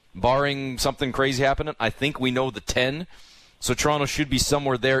 10, barring something crazy happening. I think we know the 10. So Toronto should be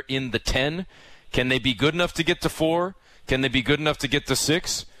somewhere there in the 10. Can they be good enough to get to 4? Can they be good enough to get to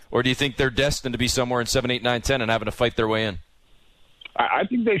 6? Or do you think they're destined to be somewhere in 7, 8, 9, 10 and having to fight their way in? I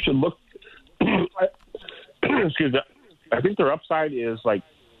think they should look excuse me. I think their upside is like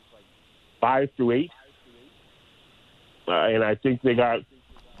 5 through 8. And I think they got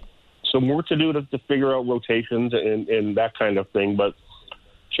some work to do to figure out rotations and that kind of thing. But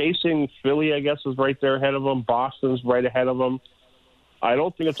chasing Philly, I guess, is right there ahead of them. Boston's right ahead of them. I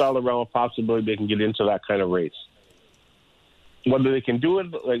don't think it's out of the realm of possibility they can get into that kind of race. Whether they can do it,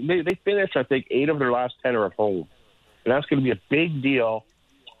 like they finished, I think, 8 of their last 10 are at home. And that's going to be a big deal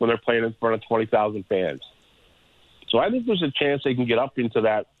when they're playing in front of 20,000 fans. So I think there's a chance they can get up into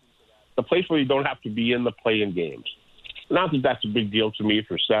that, the place where you don't have to be in the play-in games. Not that that's a big deal to me if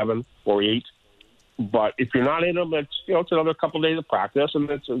you're 7 or 8, but if you're not in them, it's another couple of days of practice, and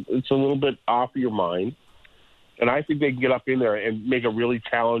it's a little bit off of your mind. And I think they can get up in there and make it really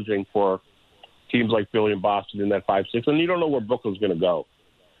challenging for teams like Philly and Boston in that 5-6. And you don't know where Brooklyn's going to go,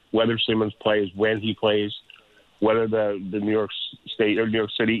 whether Simmons plays, when he plays, whether the New York State or New York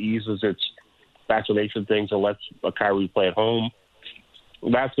City eases its vaccination things and lets Kyrie play at home.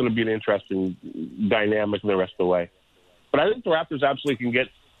 That's going to be an interesting dynamic the rest of the way. But I think the Raptors absolutely can get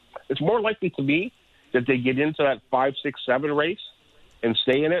 – it's more likely to me that they get into that 5, 6, 7 race and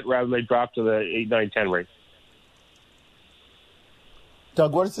stay in it rather than they drop to the 8, 9, 10 race.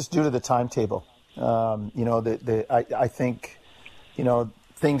 Doug, what does this do to the timetable? I think,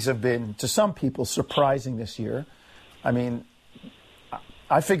 things have been, to some people, surprising this year. I mean,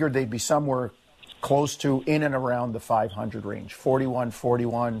 I figured they'd be somewhere close to in and around the 500 range, 41,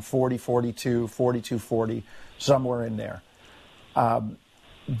 41, 40, 42, 42, 40, somewhere in there.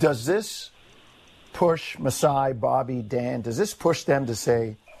 Does this push Masai, Bobby, Dan, does this push them to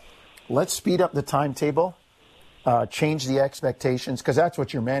say, let's speed up the timetable, change the expectations, because that's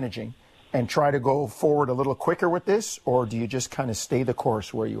what you're managing, and try to go forward a little quicker with this, or do you just kind of stay the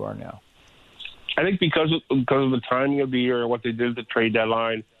course where you are now? I think because of the timing of the year and what they did at the trade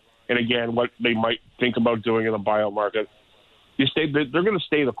deadline, and again, what they might think about doing in the buyout market, they're going to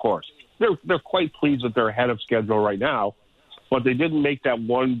stay the course. They're quite pleased that they're ahead of schedule right now, but they didn't make that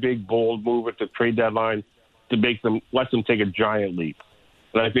one big bold move at the trade deadline to let them take a giant leap.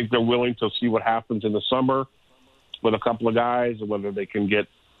 And I think they're willing to see what happens in the summer with a couple of guys, and whether they can get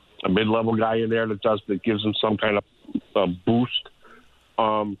a mid-level guy in there that gives them some kind of boost.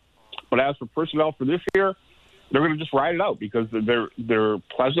 But as for personnel for this year, they're going to just ride it out because they're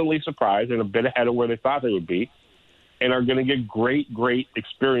pleasantly surprised and a bit ahead of where they thought they would be, and are going to get great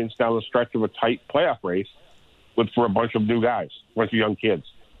experience down the stretch of a tight playoff race for a bunch of new guys, a bunch of young kids,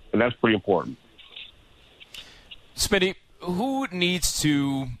 and that's pretty important. Smitty, who needs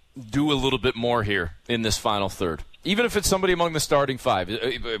to do a little bit more here in this final third? Even if it's somebody among the starting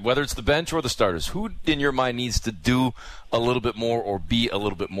 5, whether it's the bench or the starters, who in your mind needs to do a little bit more or be a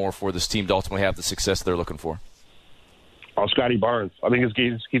little bit more for this team to ultimately have the success they're looking for? Oh, Scotty Barnes. I think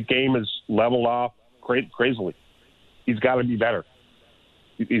his game is leveled off crazily. He's got to be better.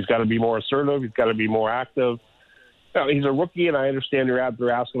 He's got to be more assertive. He's got to be more active. He's a rookie, and I understand they're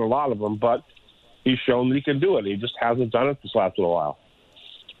asking a lot of him, but he's shown that he can do it. He just hasn't done it this last little while.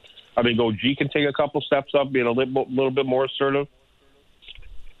 I think OG can take a couple steps up, being a little bit more assertive.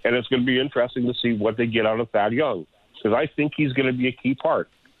 And it's going to be interesting to see what they get out of Thad Young, because I think he's going to be a key part.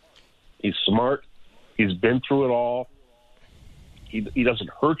 He's smart. He's been through it all. He doesn't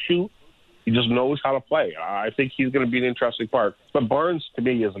hurt you. He just knows how to play. I think he's going to be an interesting part. But Barnes, to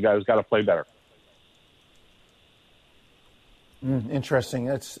me, is a guy who's got to play better. Interesting.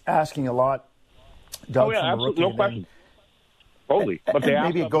 That's asking a lot, Doug. Oh, yeah, absolutely. No question. Totally. But they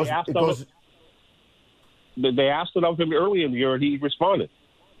asked it of him early in the year, and he responded.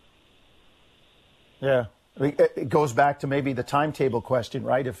 Yeah. I mean, it goes back to maybe the timetable question,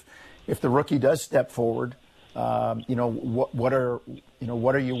 right? If the rookie does step forward, What are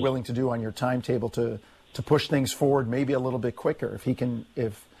you willing to do on your timetable to push things forward maybe a little bit quicker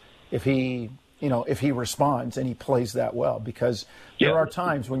if he responds and he plays that well, because there are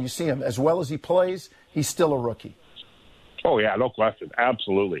times when you see him, as well as he plays, he's still a rookie. Oh, yeah, no question.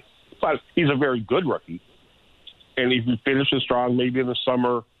 Absolutely. But he's a very good rookie. And if he finishes strong, maybe in the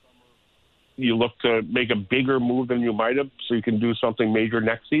summer, you look to make a bigger move than you might have so you can do something major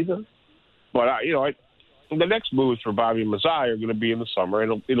next season. But, the next moves for Bobby Masai are going to be in the summer.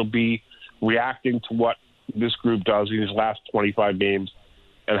 It'll be reacting to what this group does in his last 25 games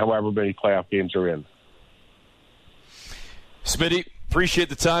and however many playoff games are in. Smitty, appreciate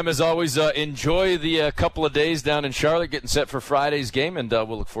the time as always. Enjoy the couple of days down in Charlotte, getting set for Friday's game, and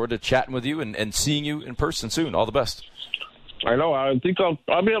we'll look forward to chatting with you and seeing you in person soon. All the best. I know. I think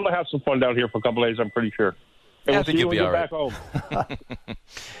I'll be able to have some fun down here for a couple of days, I'm pretty sure. And I think you'll be all right. Back home.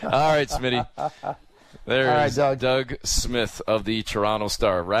 All right, Smitty. There's Doug Smith of the Toronto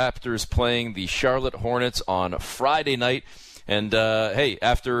Star. Raptors playing the Charlotte Hornets on Friday night. And, hey,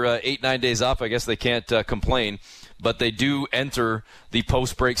 after 8-9 days off, I guess they can't complain. But they do enter the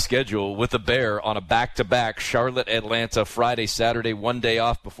post-break schedule with the Bear on a back-to-back Charlotte-Atlanta Friday, Saturday, 1 day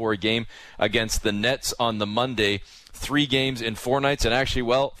off before a game against the Nets on the Monday. 3 games in 4 nights, and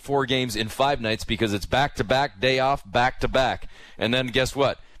actually, 4 games in 5 nights because it's back-to-back, day off, back-to-back. And then guess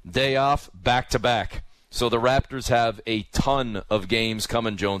what? Day off, back-to-back. So the Raptors have a ton of games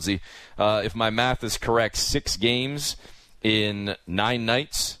coming, Jonesy. If my math is correct, 6 games in 9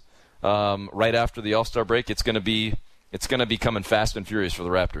 nights. Right after the All-Star break, it's going to be coming fast and furious for the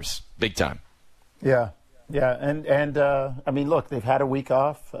Raptors, big time. Yeah, and I mean, look, they've had a week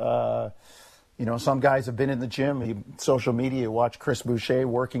off. Some guys have been in the gym, social media. Watch Chris Boucher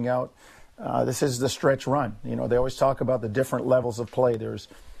working out. This is the stretch run. They always talk about the different levels of play. There's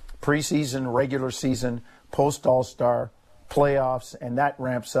preseason, regular season, post All-Star, playoffs, and that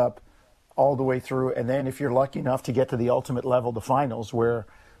ramps up all the way through. And then if you're lucky enough to get to the ultimate level, the finals, where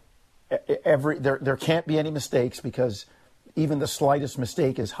there can't be any mistakes, because even the slightest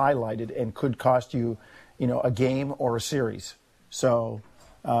mistake is highlighted and could cost you, a game or a series. So,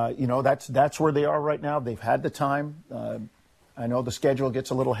 that's where they are right now. They've had the time. I know the schedule gets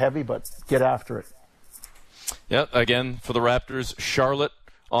a little heavy, but get after it. Yeah, again, for the Raptors, Charlotte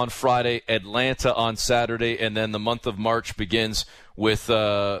on Friday, Atlanta on Saturday, and then the month of March begins with,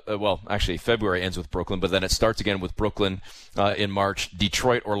 actually February ends with Brooklyn, but then it starts again with Brooklyn in March,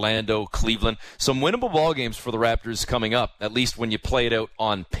 Detroit, Orlando, Cleveland. Some winnable ball games for the Raptors coming up, at least when you play it out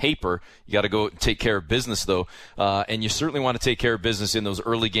on paper. You got to go take care of business, though, and you certainly want to take care of business in those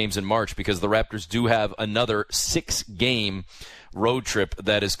early games in March, because the Raptors do have another 6-game road trip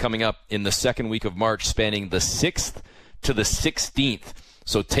that is coming up in the second week of March, spanning the 6th to the 16th.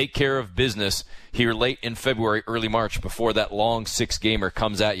 So take care of business here late in February, early March, before that long 6-gamer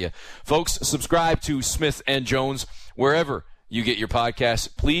comes at you. Folks, subscribe to Smith and Jones wherever you get your podcasts.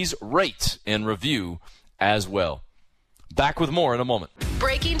 Please rate and review as well. Back with more in a moment.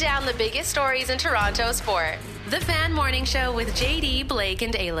 Breaking down the biggest stories in Toronto sport. The Fan Morning Show with JD, Blake,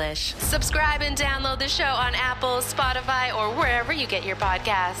 and Ailish. Subscribe and download the show on Apple, Spotify, or wherever you get your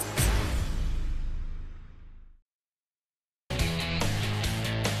podcasts.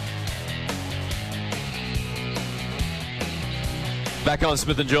 Back on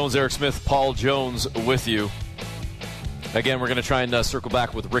Smith & Jones, Eric Smith, Paul Jones with you. Again, we're going to try and circle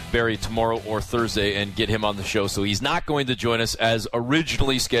back with Rick Barry tomorrow or Thursday and get him on the show. So he's not going to join us as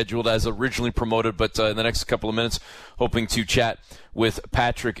originally scheduled, as originally promoted, but in the next couple of minutes, hoping to chat with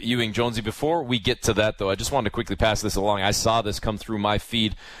Patrick Ewing. Jonesy, before we get to that, though, I just wanted to quickly pass this along. I saw this come through my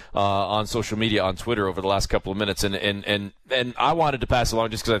feed on social media, on Twitter, over the last couple of minutes, and I wanted to pass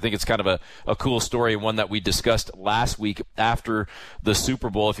along just because I think it's kind of a cool story, and one that we discussed last week after the Super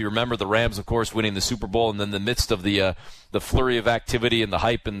Bowl. If you remember, the Rams, of course, winning the Super Bowl, and then in the midst of the flurry of activity and the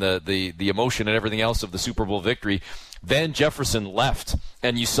hype and the emotion and everything else of the Super Bowl victory, Van Jefferson left,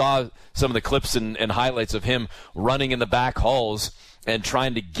 and you saw some of the clips and highlights of him running in the back halls and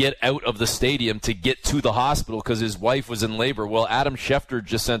trying to get out of the stadium to get to the hospital because his wife was in labor. Well, Adam Schefter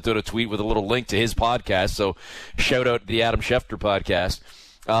just sent out a tweet with a little link to his podcast, so shout out the Adam Schefter podcast.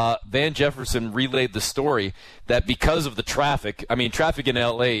 Van Jefferson relayed the story that because of the traffic, traffic in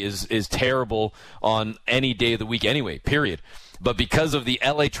L.A. is terrible on any day of the week anyway, period. But because of the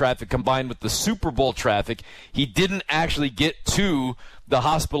L.A. traffic combined with the Super Bowl traffic, he didn't actually get to the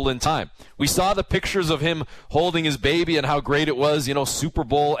hospital in time. We saw the pictures of him holding his baby and how great it was, Super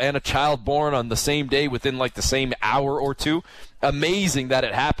Bowl and a child born on the same day within like the same hour or two. Amazing that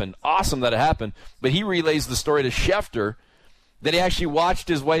it happened. Awesome that it happened. But he relays the story to Schefter that he actually watched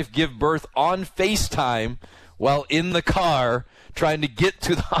his wife give birth on FaceTime while in the car trying to get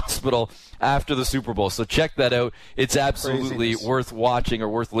to the hospital after the Super Bowl. So check that out. It's absolutely worth watching or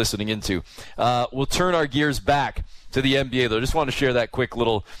worth listening into. We'll turn our gears back to the NBA, though. Just want to share that quick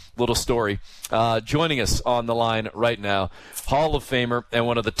little story. Joining us on the line right now, Hall of Famer and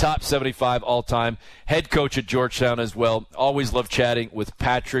one of the top 75 all-time, head coach at Georgetown as well. Always love chatting with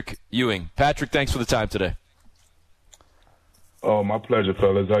Patrick Ewing. Patrick, thanks for the time today. Oh, my pleasure,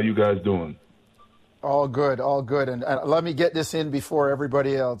 fellas. How you guys doing? All good, all good. And let me get this in before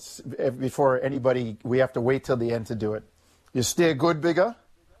everybody else, before anybody, we have to wait till the end to do it. You stay good, Bigger?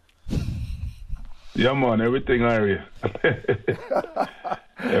 Yeah, man, everything I hear.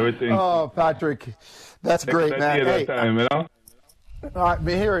 Everything. Oh, Patrick, that's great, man. Hey, time, you know? Let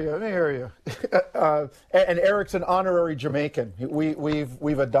me hear you. And Eric's an honorary Jamaican.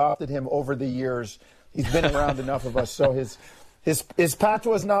 We've adopted him over the years. He's been around enough of us, so his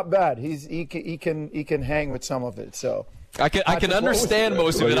patois is not bad. He can hang with some of it. So I can understand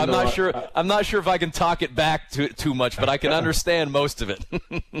most of it. I'm not sure if I can talk it back too much, but I can understand most of it.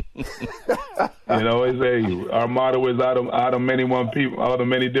 You know, our motto is out of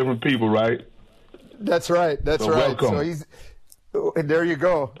many different people, right? That's right. That's so right. Welcome. So there you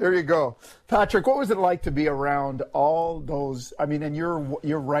go. Patrick, what was it like to be around all those? I mean, and you're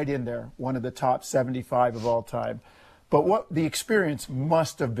right in there, one of the top 75 of all time. But what the experience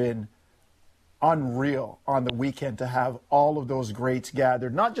must have been unreal on the weekend to have all of those greats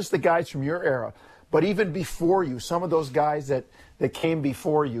gathered, not just the guys from your era, but even before you, some of those guys that came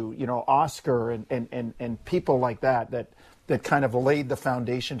before you, you know, Oscar and people like that kind of laid the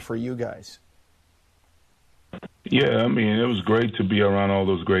foundation for you guys. Yeah, I mean, it was great to be around all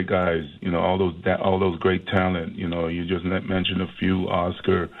those great guys, you know, all those great talent. You know, you just mentioned a few,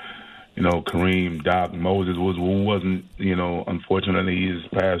 Oscar, you know, Kareem, Doc, Moses wasn't, you know, unfortunately he's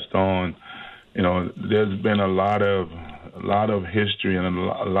passed on. You know, there's been a lot of history and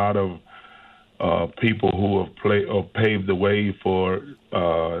a lot of people who have paved the way for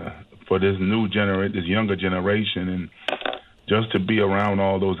this this younger generation, and just to be around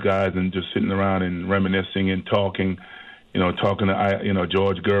all those guys and just sitting around and reminiscing and talking to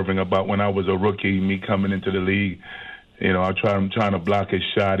George Gervin about when I was a rookie, me coming into the league. You know, I'm trying to block his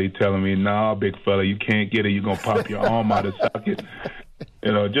shot. He telling me, "Nah, big fella, you can't get it. You're gonna pop your arm out of socket."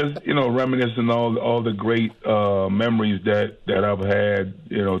 You know, just, you know, reminiscing all the great memories that I've had,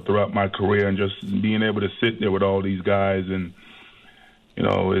 you know, throughout my career, and just being able to sit there with all these guys, and, you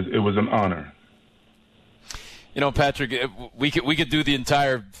know, it was an honor. You know, Patrick, we could do the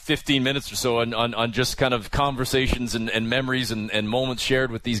entire 15 minutes or so on just kind of conversations and memories and moments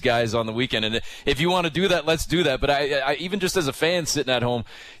shared with these guys on the weekend. And if you want to do that, let's do that. But I even just as a fan sitting at home,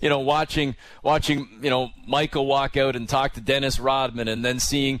 you know, watching, you know, Michael walk out and talk to Dennis Rodman, and then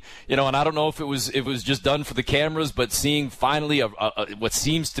seeing, you know, and I don't know if it was just done for the cameras, but seeing finally what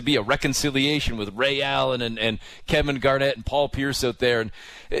seems to be a reconciliation with Ray Allen and Kevin Garnett and Paul Pierce out there. And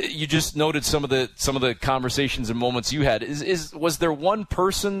you just noted some of the conversations and moments you had. Was there one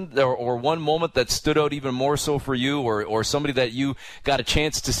person or one moment that stood out even more so for you, or somebody that you got a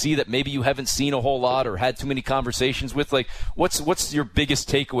chance to see that maybe you haven't seen a whole lot or had too many conversations with? Like, what's your biggest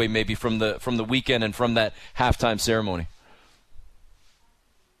takeaway maybe from the weekend and from that halftime ceremony?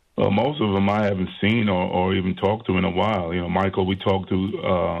 Well, most of them I haven't seen or even talked to in a while. You know, Michael, we talk to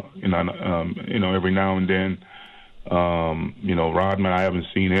you know, every now and then. You know, Rodman, I haven't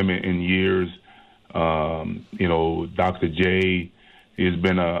seen him in years. You know, Dr. J, I've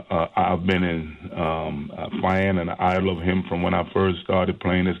been a fan and an idol of him from when I first started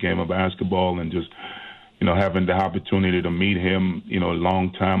playing this game of basketball, and just, you know, having the opportunity to meet him, you know, a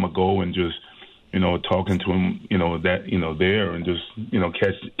long time ago, and just, you know, talking to him, you know, there, and just, you know,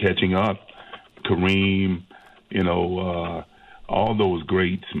 catching up. Kareem, you know, all those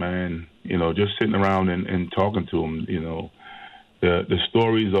greats, man, you know, just sitting around and talking to them. You know, the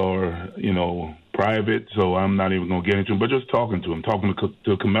stories are, you know, private, so I'm not even going to get into them, but just talking to him, talking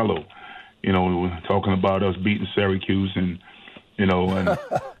to Carmelo, you know, talking about us beating Syracuse, and, you know, and,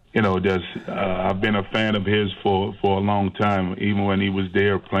 you know, just, I've been a fan of his for a long time, even when he was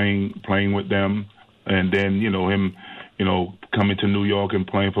there playing with them, and then, you know, him, you know, coming to New York and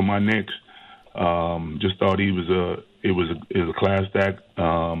playing for my Knicks. Just thought it was a class act,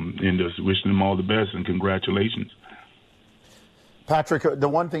 and just wishing him all the best and congratulations. Patrick, the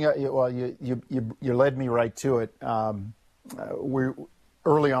one thing, you led me right to it.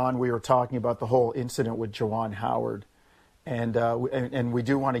 Early on, we were talking about the whole incident with Juwan Howard, and we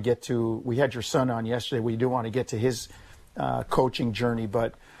do want to get to. We had your son on yesterday. We do want to get to his coaching journey,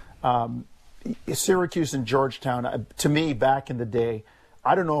 but Syracuse and Georgetown, to me, back in the day,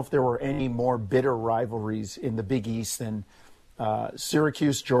 I don't know if there were any more bitter rivalries in the Big East than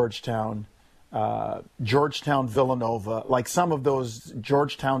Syracuse, Georgetown, Georgetown, Villanova, like some of those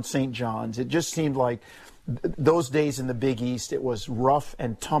Georgetown, St. John's. It just seemed like those days in the Big East, it was rough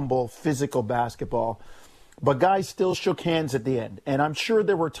and tumble, physical basketball. But guys still shook hands at the end. And I'm sure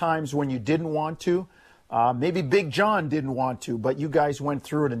there were times when you didn't want to. Maybe Big John didn't want to, but you guys went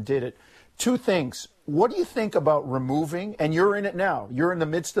through it and did it. Two things. What do you think about removing, and you're in it now, you're in the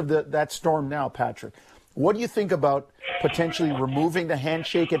midst of that storm now, Patrick. What do you think about potentially removing the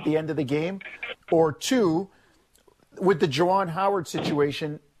handshake at the end of the game? Or two, with the Juwan Howard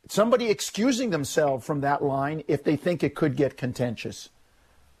situation, somebody excusing themselves from that line if they think it could get contentious?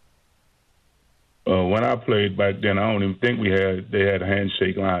 When I played back then, I don't even think they had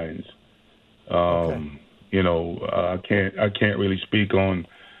handshake lines. Okay. I can't really speak on,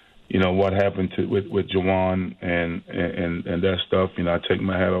 what happened with Juwan and that stuff. I take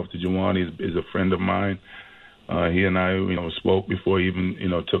my hat off to Juwan. He's a friend of mine. He and I, spoke before he even,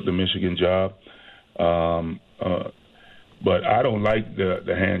 took the Michigan job. But I don't like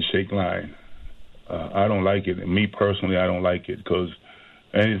the handshake line. I don't like it. And me personally, I don't like it because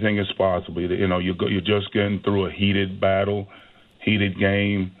anything is possible. You're just getting through a heated battle, heated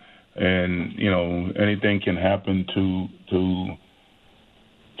game, and anything can happen to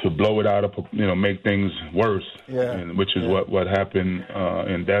blow it out of, make things worse. Yeah. And which is what happened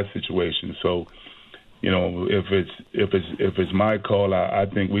in that situation. So, if it's my call, I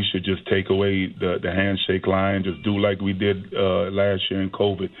think we should just take away the handshake line. Just do like we did last year in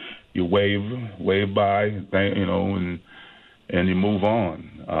COVID. You wave by, and you move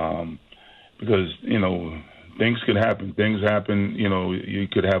on. Because things could happen. Things happen. You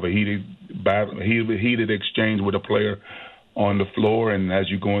could have a heated battle, heated exchange with a player on the floor, and as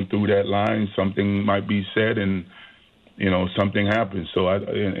you're going through that line, something might be said, and something happens. So,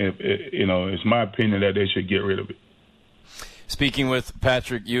 it's my opinion that they should get rid of it. Speaking with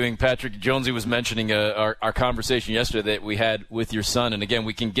Patrick Ewing, Patrick Jonesy was mentioning our conversation yesterday that we had with your son, and again,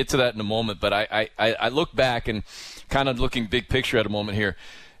 we can get to that in a moment, but I look back and kind of looking big picture at a moment here.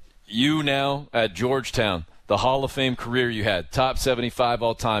 You now at Georgetown, the Hall of Fame career you had, top 75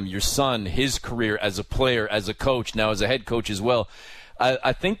 all time, your son, his career as a player, as a coach, now as a head coach as well.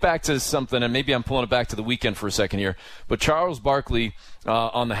 I think back to something, and maybe I'm pulling it back to the weekend for a second here, but Charles Barkley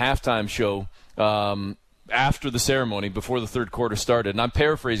on the halftime show after the ceremony, before the third quarter started, and I'm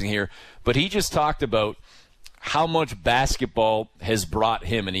paraphrasing here, but he just talked about how much basketball has brought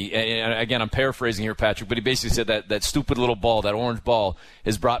him. And again, I'm paraphrasing here, Patrick, but he basically said that stupid little ball, that orange ball,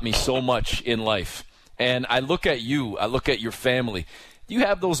 has brought me so much in life. And I look at you, I look at your family. You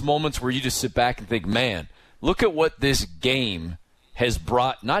have those moments where you just sit back and think, man, look at what this game has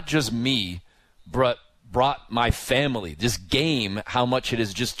brought, not just me, but brought my family. This game, how much it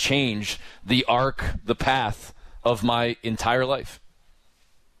has just changed the arc, the path of my entire life.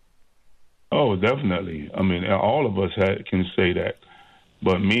 Oh, definitely. I mean, all of us can say that.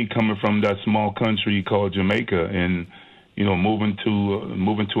 But me coming from that small country called Jamaica and, moving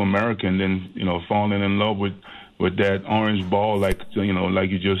to America and then, falling in love with that orange ball, like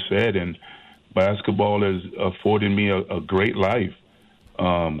you just said. And basketball has afforded me a great life,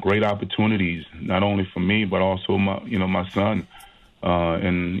 great opportunities, not only for me, but also my son.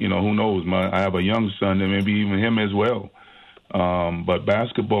 And, who knows, I have a young son and maybe even him as well. But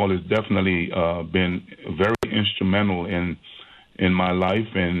basketball has definitely been very instrumental in my life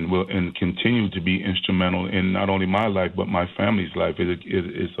and will continue to be instrumental in not only my life but my family's life.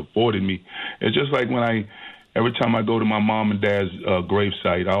 It's afforded me. It's just like every time I go to my mom and dad's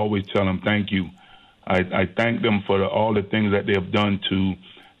gravesite, I always tell them thank you. I thank them for all the things that they have done to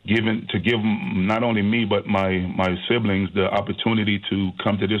give not only me but my siblings the opportunity to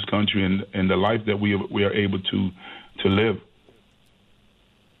come to this country and the life that we are able to live.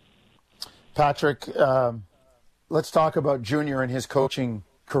 Patrick, let's talk about Junior and his coaching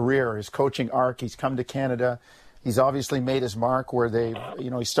career, his coaching arc. He's come to Canada. He's obviously made his mark where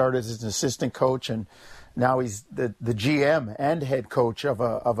he started as an assistant coach and now he's the GM and head coach of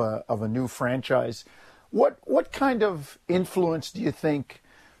a new franchise. What kind of influence do you think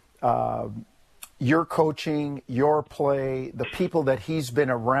your coaching, your play, the people that he's been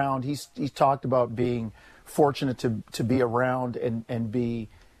around? He's talked about being fortunate to be around and be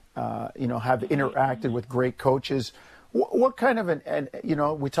have interacted with great coaches. What kind of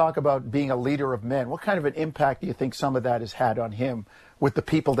we talk about being a leader of men. What kind of an impact do you think some of that has had on him with the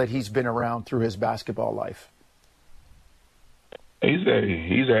people that he's been around through his basketball life? He's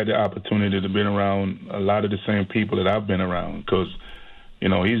had the opportunity to be around a lot of the same people that I've been around because,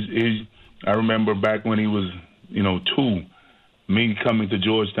 I remember back when he was, 2, me coming to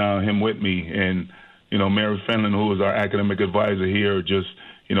Georgetown, him with me, and, Mary Finland, who was our academic advisor here, just,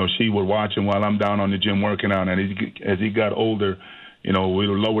 she would watch him while I'm down on the gym working out. And as he got older, we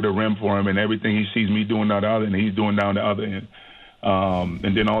would lower the rim for him, and everything he sees me doing down the other end, he's doing down the other end.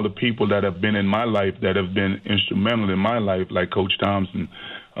 And then all the people that have been in my life that have been instrumental in my life, like Coach Thompson,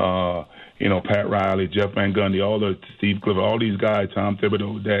 Pat Riley, Jeff Van Gundy, Steve Clifford, all these guys, Tom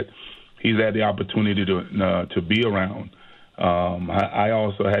Thibodeau, that he's had the opportunity to be around. I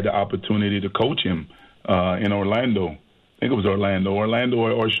also had the opportunity to coach him in Orlando. I think it was Orlando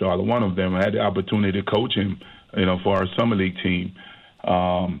or Charlotte, one of them. I had the opportunity to coach him, for our summer league team.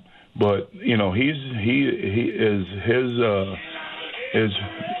 But his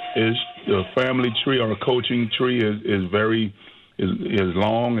family tree or coaching tree is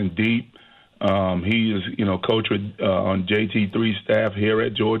long and deep. He is coach on JT3 staff here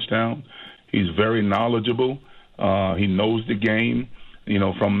at Georgetown. He's very knowledgeable. He knows the game,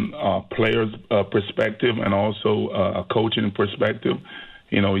 from a player's perspective and also a coaching perspective.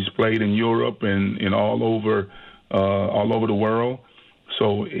 He's played in Europe and all over the world.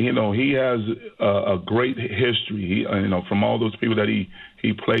 So, he has a great history, from all those people that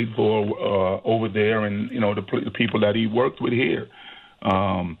he played for over there and, the people that he worked with here.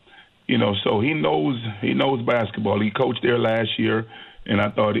 So he knows basketball. He coached there last year, and I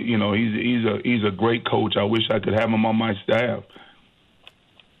thought, he's a great coach. I wish I could have him on my staff.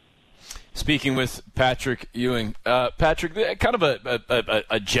 Speaking with Patrick Ewing. Patrick, kind of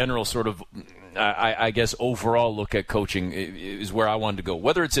a general sort of, I guess, overall look at coaching is where I wanted to go.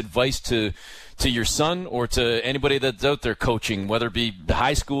 Whether it's advice to your son or to anybody that's out there coaching, whether it be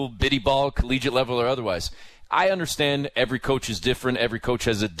high school, biddy ball, collegiate level, or otherwise. I understand every coach is different. Every coach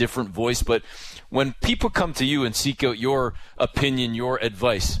has a different voice. But when people come to you and seek out your opinion, your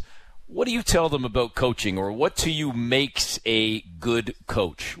advice, what do you tell them about coaching, or what to you makes a good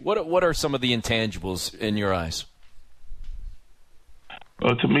coach? What are some of the intangibles in your eyes?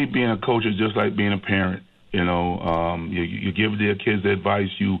 Well, to me, being a coach is just like being a parent. You give their kids the advice.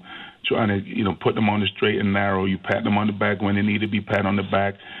 You trying to, put them on the straight and narrow. You pat them on the back when they need to be pat on the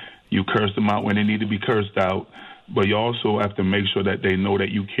back. You curse them out when they need to be cursed out. But you also have to make sure that they know that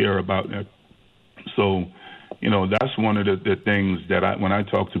you care about them. So, that's one of the things that when I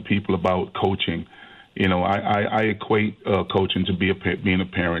talk to people about coaching, I equate coaching to being a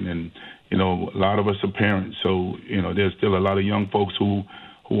parent. And, a lot of us are parents. So, there's still a lot of young folks who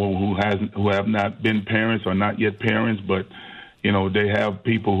have not been parents or not yet parents, but, they have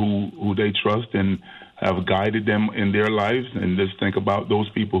people who they trust and have guided them in their lives. And just think about those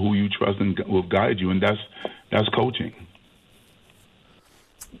people who you trust and will guide you. And that's coaching.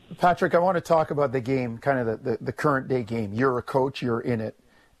 Patrick, I want to talk about the game, kind of the current day game. You're a coach, you're in it,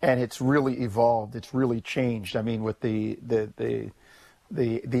 and it's really evolved. It's really changed. I mean, with the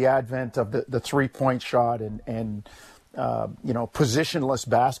advent of the 3-point shot and positionless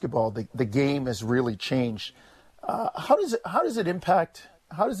basketball, the game has really changed. How does it impact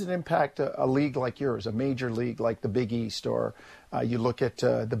a league like yours, a major league like the Big East, or you look at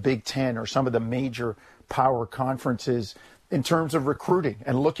the Big Ten or some of the major power conferences in terms of recruiting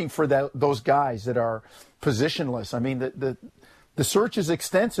and looking for those guys that are positionless? I mean, the search is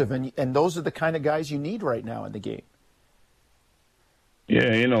extensive, and those are the kind of guys you need right now in the game.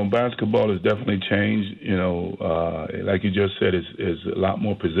 Yeah, basketball has definitely changed. Like you just said, it's a lot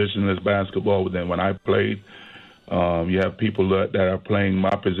more positionless basketball than when I played. You have people that are playing my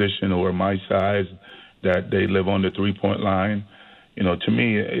position or my size, that they live on the 3-point line. To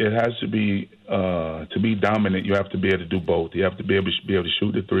me, it has to be dominant. You have to be able to do both. You have to be able to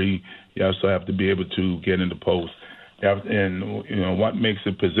shoot the three. You also have to be able to get in the post. What makes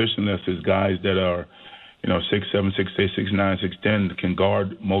it positionless is guys that are, 6'7", 6'8", 6'9", 6'10", can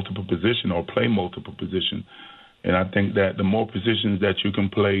guard multiple positions or play multiple positions. And I think that the more positions that you can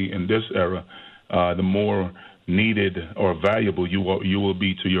play in this era, the more needed or valuable you will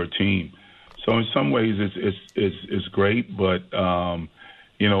be to your team. So in some ways it's great, but I'm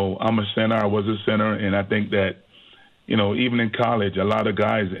a center. I was a center, and I think that even in college, a lot of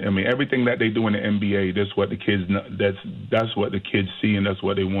guys. I mean, everything that they do in the NBA, that's what the kids. That's what the kids see, and that's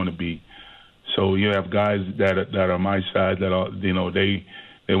what they want to be. So you have guys that are my size that are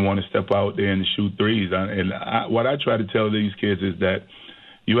they want to step out there and shoot threes. What I try to tell these kids is that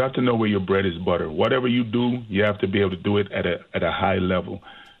you have to know where your bread is buttered. Whatever you do, you have to be able to do it at a high level,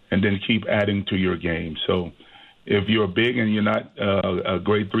 and then keep adding to your game. So if you're big and you're not a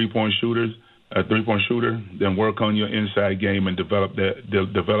great three-point shooter, then work on your inside game and develop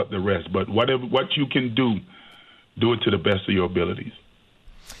the rest. But what you can do it to the best of your abilities.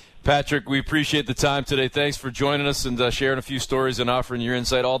 Patrick, we appreciate the time today. Thanks for joining us and sharing a few stories and offering your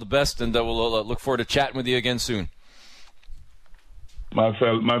insight. All the best, and we'll look forward to chatting with you again soon. My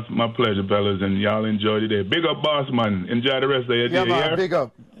pleasure, fellas, and y'all enjoy the day. Big up, boss man. Enjoy the rest of your day. Yeah, man, big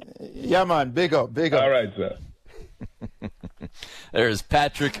up. Yeah, man, big up. All right, sir. There's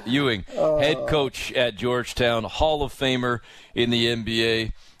Patrick Ewing, head coach at Georgetown, Hall of Famer in the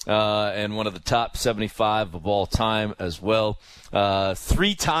NBA, and one of the top 75 of all time as well.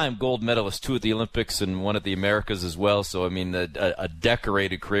 3-time gold medalist, 2 at the Olympics and 1 at the Americas as well. So, I mean, a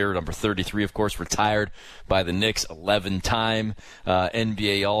decorated career. Number 33, of course, retired by the Knicks, 11-time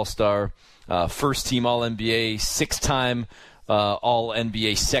NBA All-Star, first-team All-NBA, 6-time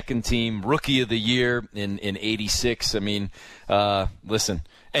All-NBA second team, Rookie of the Year in 86. I mean, listen,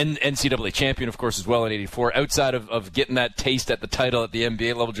 and NCAA champion, of course, as well in 84. Outside of getting that taste at the title at the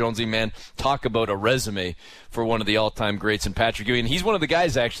NBA level, Jonesy, man, talk about a resume for one of the all-time greats in Patrick Ewing. He's one of the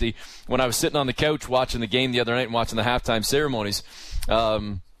guys, actually, when I was sitting on the couch watching the game the other night and watching the halftime ceremonies,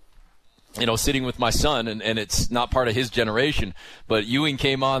 sitting with my son, and it's not part of his generation, but Ewing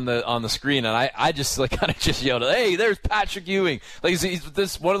came on the screen, and I just kind of just yelled, "Hey, there's Patrick Ewing!" Like he's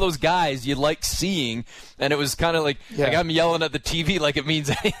this one of those guys you like seeing, and it was kind of like I'm yelling at the TV like it means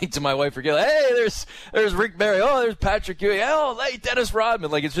anything to my wife. Forget, "Hey, there's Rick Barry! Oh, there's Patrick Ewing! Oh, hey, Dennis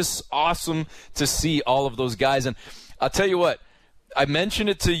Rodman!" Like it's just awesome to see all of those guys, and I'll tell you what, I mentioned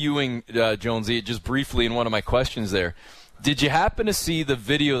it to Ewing, Jonesy, just briefly in one of my questions there. Did you happen to see the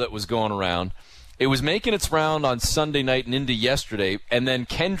video that was going around? It was making its round on Sunday night and into yesterday, and then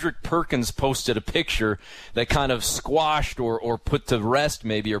Kendrick Perkins posted a picture that kind of squashed or put to rest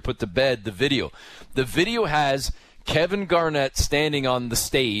maybe, or put to bed the video. The video has Kevin Garnett standing on the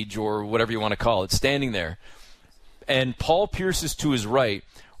stage, or whatever you want to call it, standing there, and Paul Pierce is to his right.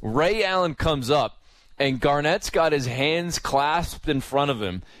 Ray Allen comes up, and Garnett's got his hands clasped in front of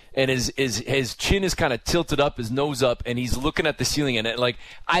him, and his chin is kind of tilted up, his nose up, and he's looking at the ceiling. And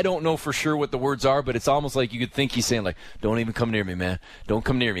I don't know for sure what the words are, but it's almost like you could think he's saying, like, "Don't even come near me, man. Don't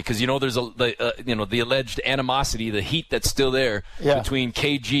come near me," because there's the alleged animosity, the heat that's still there between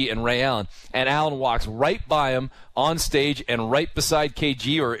KG and Ray Allen. And Allen walks right by him on stage, and right beside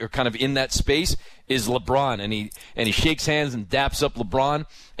KG, or kind of in that space, is LeBron, and he shakes hands and daps up LeBron,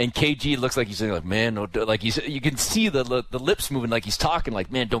 and KG looks like he's saying, like, "Man, no," like you can see the lips moving like he's talking,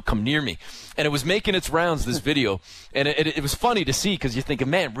 like, "Man, don't come near me." And it was making its rounds, this video, and it was funny to see, because you're thinking,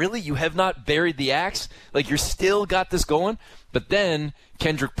 man, really, you have not buried the axe? Like, you're still got this going? But then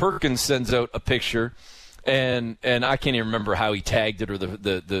Kendrick Perkins sends out a picture, and I can't even remember how he tagged it, or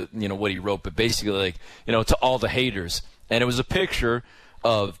the what he wrote, but basically, like, to all the haters, and it was a picture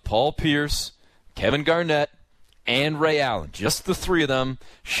of Paul Pierce, Kevin Garnett, and Ray Allen, just the three of them,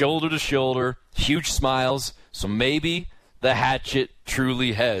 shoulder to shoulder, huge smiles. So maybe the hatchet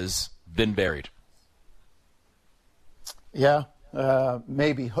truly has been buried. Yeah,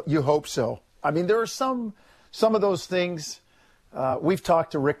 maybe. You hope so. I mean, there are some of those things. We've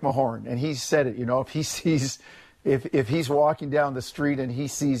talked to Rick Mahorn, and he said it. If he's walking down the street and he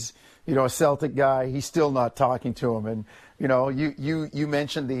sees a Celtic guy, he's still not talking to him. And you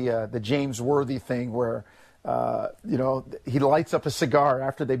mentioned the James Worthy thing where he lights up a cigar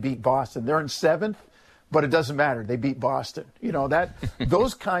after they beat Boston. They're in 7th, but it doesn't matter. They beat Boston.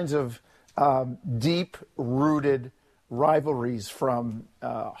 Those kinds of deep-rooted rivalries from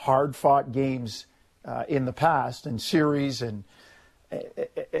hard-fought games in the past and series and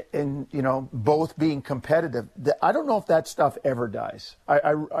both being competitive. I don't know if that stuff ever dies.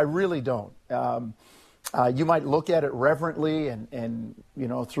 I really don't. You might look at it reverently and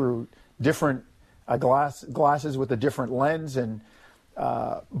through different glasses with a different lens,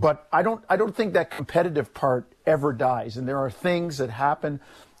 but I don't think that competitive part ever dies. And there are things that happen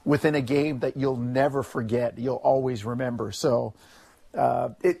within a game that you'll never forget. You'll always remember. So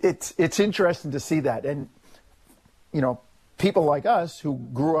it's interesting to see that. And people like us who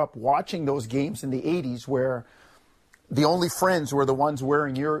grew up watching those games in the 80s, where the only friends were the ones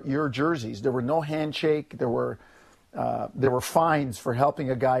wearing your jerseys. There were no handshake. There were fines for helping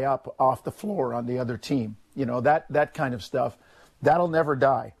a guy up off the floor on the other team. That kind of stuff. That'll never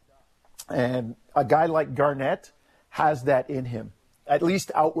die. And a guy like Garnett has that in him, at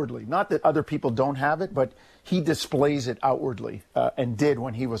least outwardly. Not that other people don't have it, but he displays it outwardly and did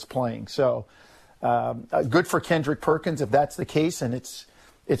when he was playing. So good for Kendrick Perkins if that's the case, and it's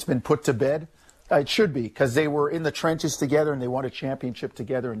been put to bed. It should be, because they were in the trenches together and they won a championship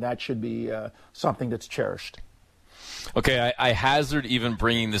together, and that should be something that's cherished. Okay, I hazard even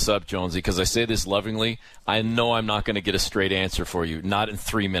bringing this up, Jonesy, because I say this lovingly. I know I'm not going to get a straight answer for you, not in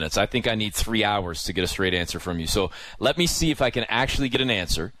 3 minutes. I think I need 3 hours to get a straight answer from you. So let me see if I can actually get an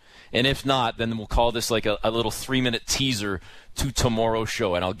answer. And if not, then we'll call this like a little 3-minute teaser to tomorrow's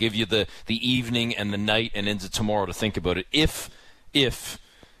show. And I'll give you the evening and the night and into tomorrow to think about it if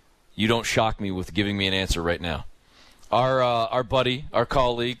you don't shock me with giving me an answer right now. Our buddy, our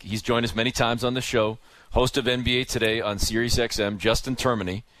colleague, he's joined us many times on the show, host of NBA Today on SiriusXM, Justin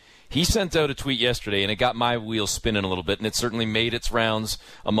Termini. He sent out a tweet yesterday, and it got my wheels spinning a little bit, and it certainly made its rounds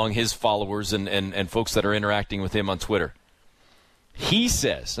among his followers and folks that are interacting with him on Twitter. He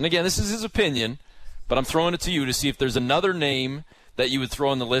says, and again, this is his opinion, but I'm throwing it to you to see if there's another name that you would throw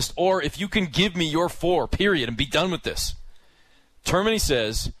on the list, or if you can give me your 4, period, and be done with this. Termini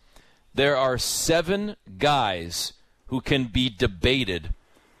says there are 7 guys who can be debated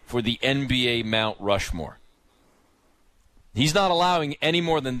for the NBA Mount Rushmore. He's not allowing any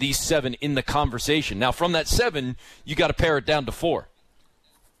more than these 7 in the conversation. Now, from that 7, you got to pare it down to 4.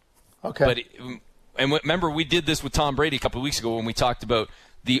 Okay. But and remember, we did this with Tom Brady a couple of weeks ago when we talked about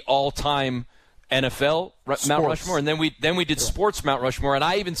the all-time NFL Mount Rushmore, and then we did sports Mount Rushmore, and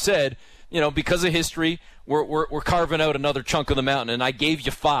I even said, because of history, we're carving out another chunk of the mountain, and I gave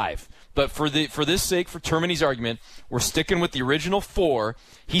you 5. But for this sake, for Termini's argument, we're sticking with the original 4.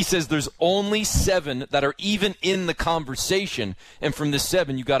 He says there's only 7 that are even in the conversation, and from this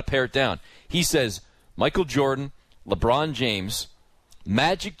 7, you got to pare it down. He says Michael Jordan, LeBron James,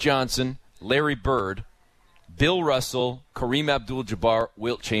 Magic Johnson, Larry Bird, Bill Russell, Kareem Abdul-Jabbar,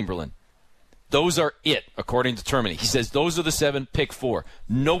 Wilt Chamberlain. Those are it, according to Termini. He says those are the 7, pick 4.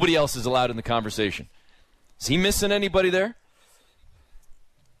 Nobody else is allowed in the conversation. Is he missing anybody there?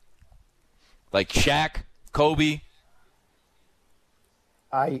 Like Shaq, Kobe?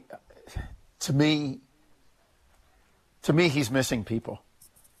 To me, he's missing people.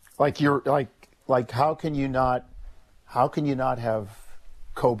 Like how can you not have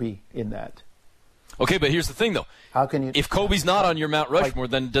Kobe in that? Okay, but here's the thing, though. How can you? If Kobe's not on your Mount Rushmore,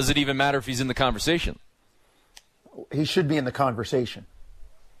 then does it even matter if he's in the conversation? He should be in the conversation.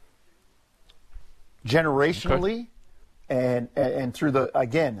 Generationally, okay. and through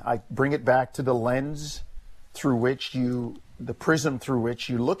I bring it back to the lens through which the prism through which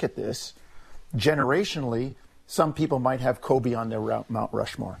you look at this. Generationally, some people might have Kobe on their Mount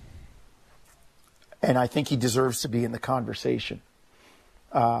Rushmore. And I think he deserves to be in the conversation.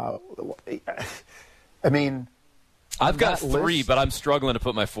 I mean, I've got 3, but I'm struggling to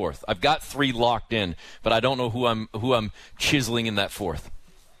put my 4th. I've got 3 locked in, but I don't know who I'm chiseling in that 4th.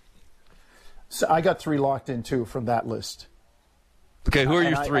 So I got 3 locked in too from that list. Okay, who are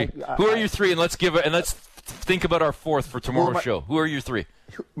your 3? Who are your 3? And let's think about our 4th for tomorrow's show. Who are your 3?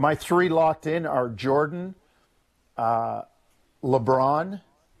 My 3 locked in are Jordan, LeBron.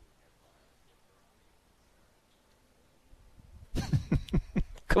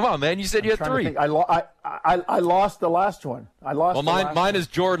 Come on, man! You said you had 3. I lost the last one. Mine is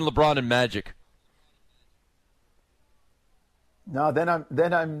Jordan, LeBron, and Magic. No, then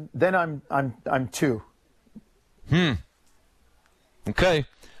I'm 2. Okay.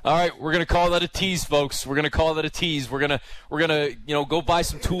 All right, we're gonna call that a tease, folks. We're gonna call that a tease. We're gonna go buy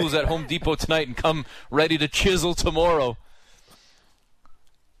some tools at Home Depot tonight and come ready to chisel tomorrow.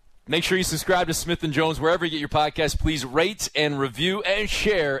 Make sure you subscribe to Smith & Jones wherever you get your podcast. Please rate and review and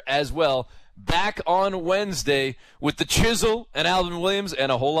share as well. Back on Wednesday with the Chisel and Alvin Williams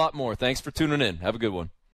and a whole lot more. Thanks for tuning in. Have a good one.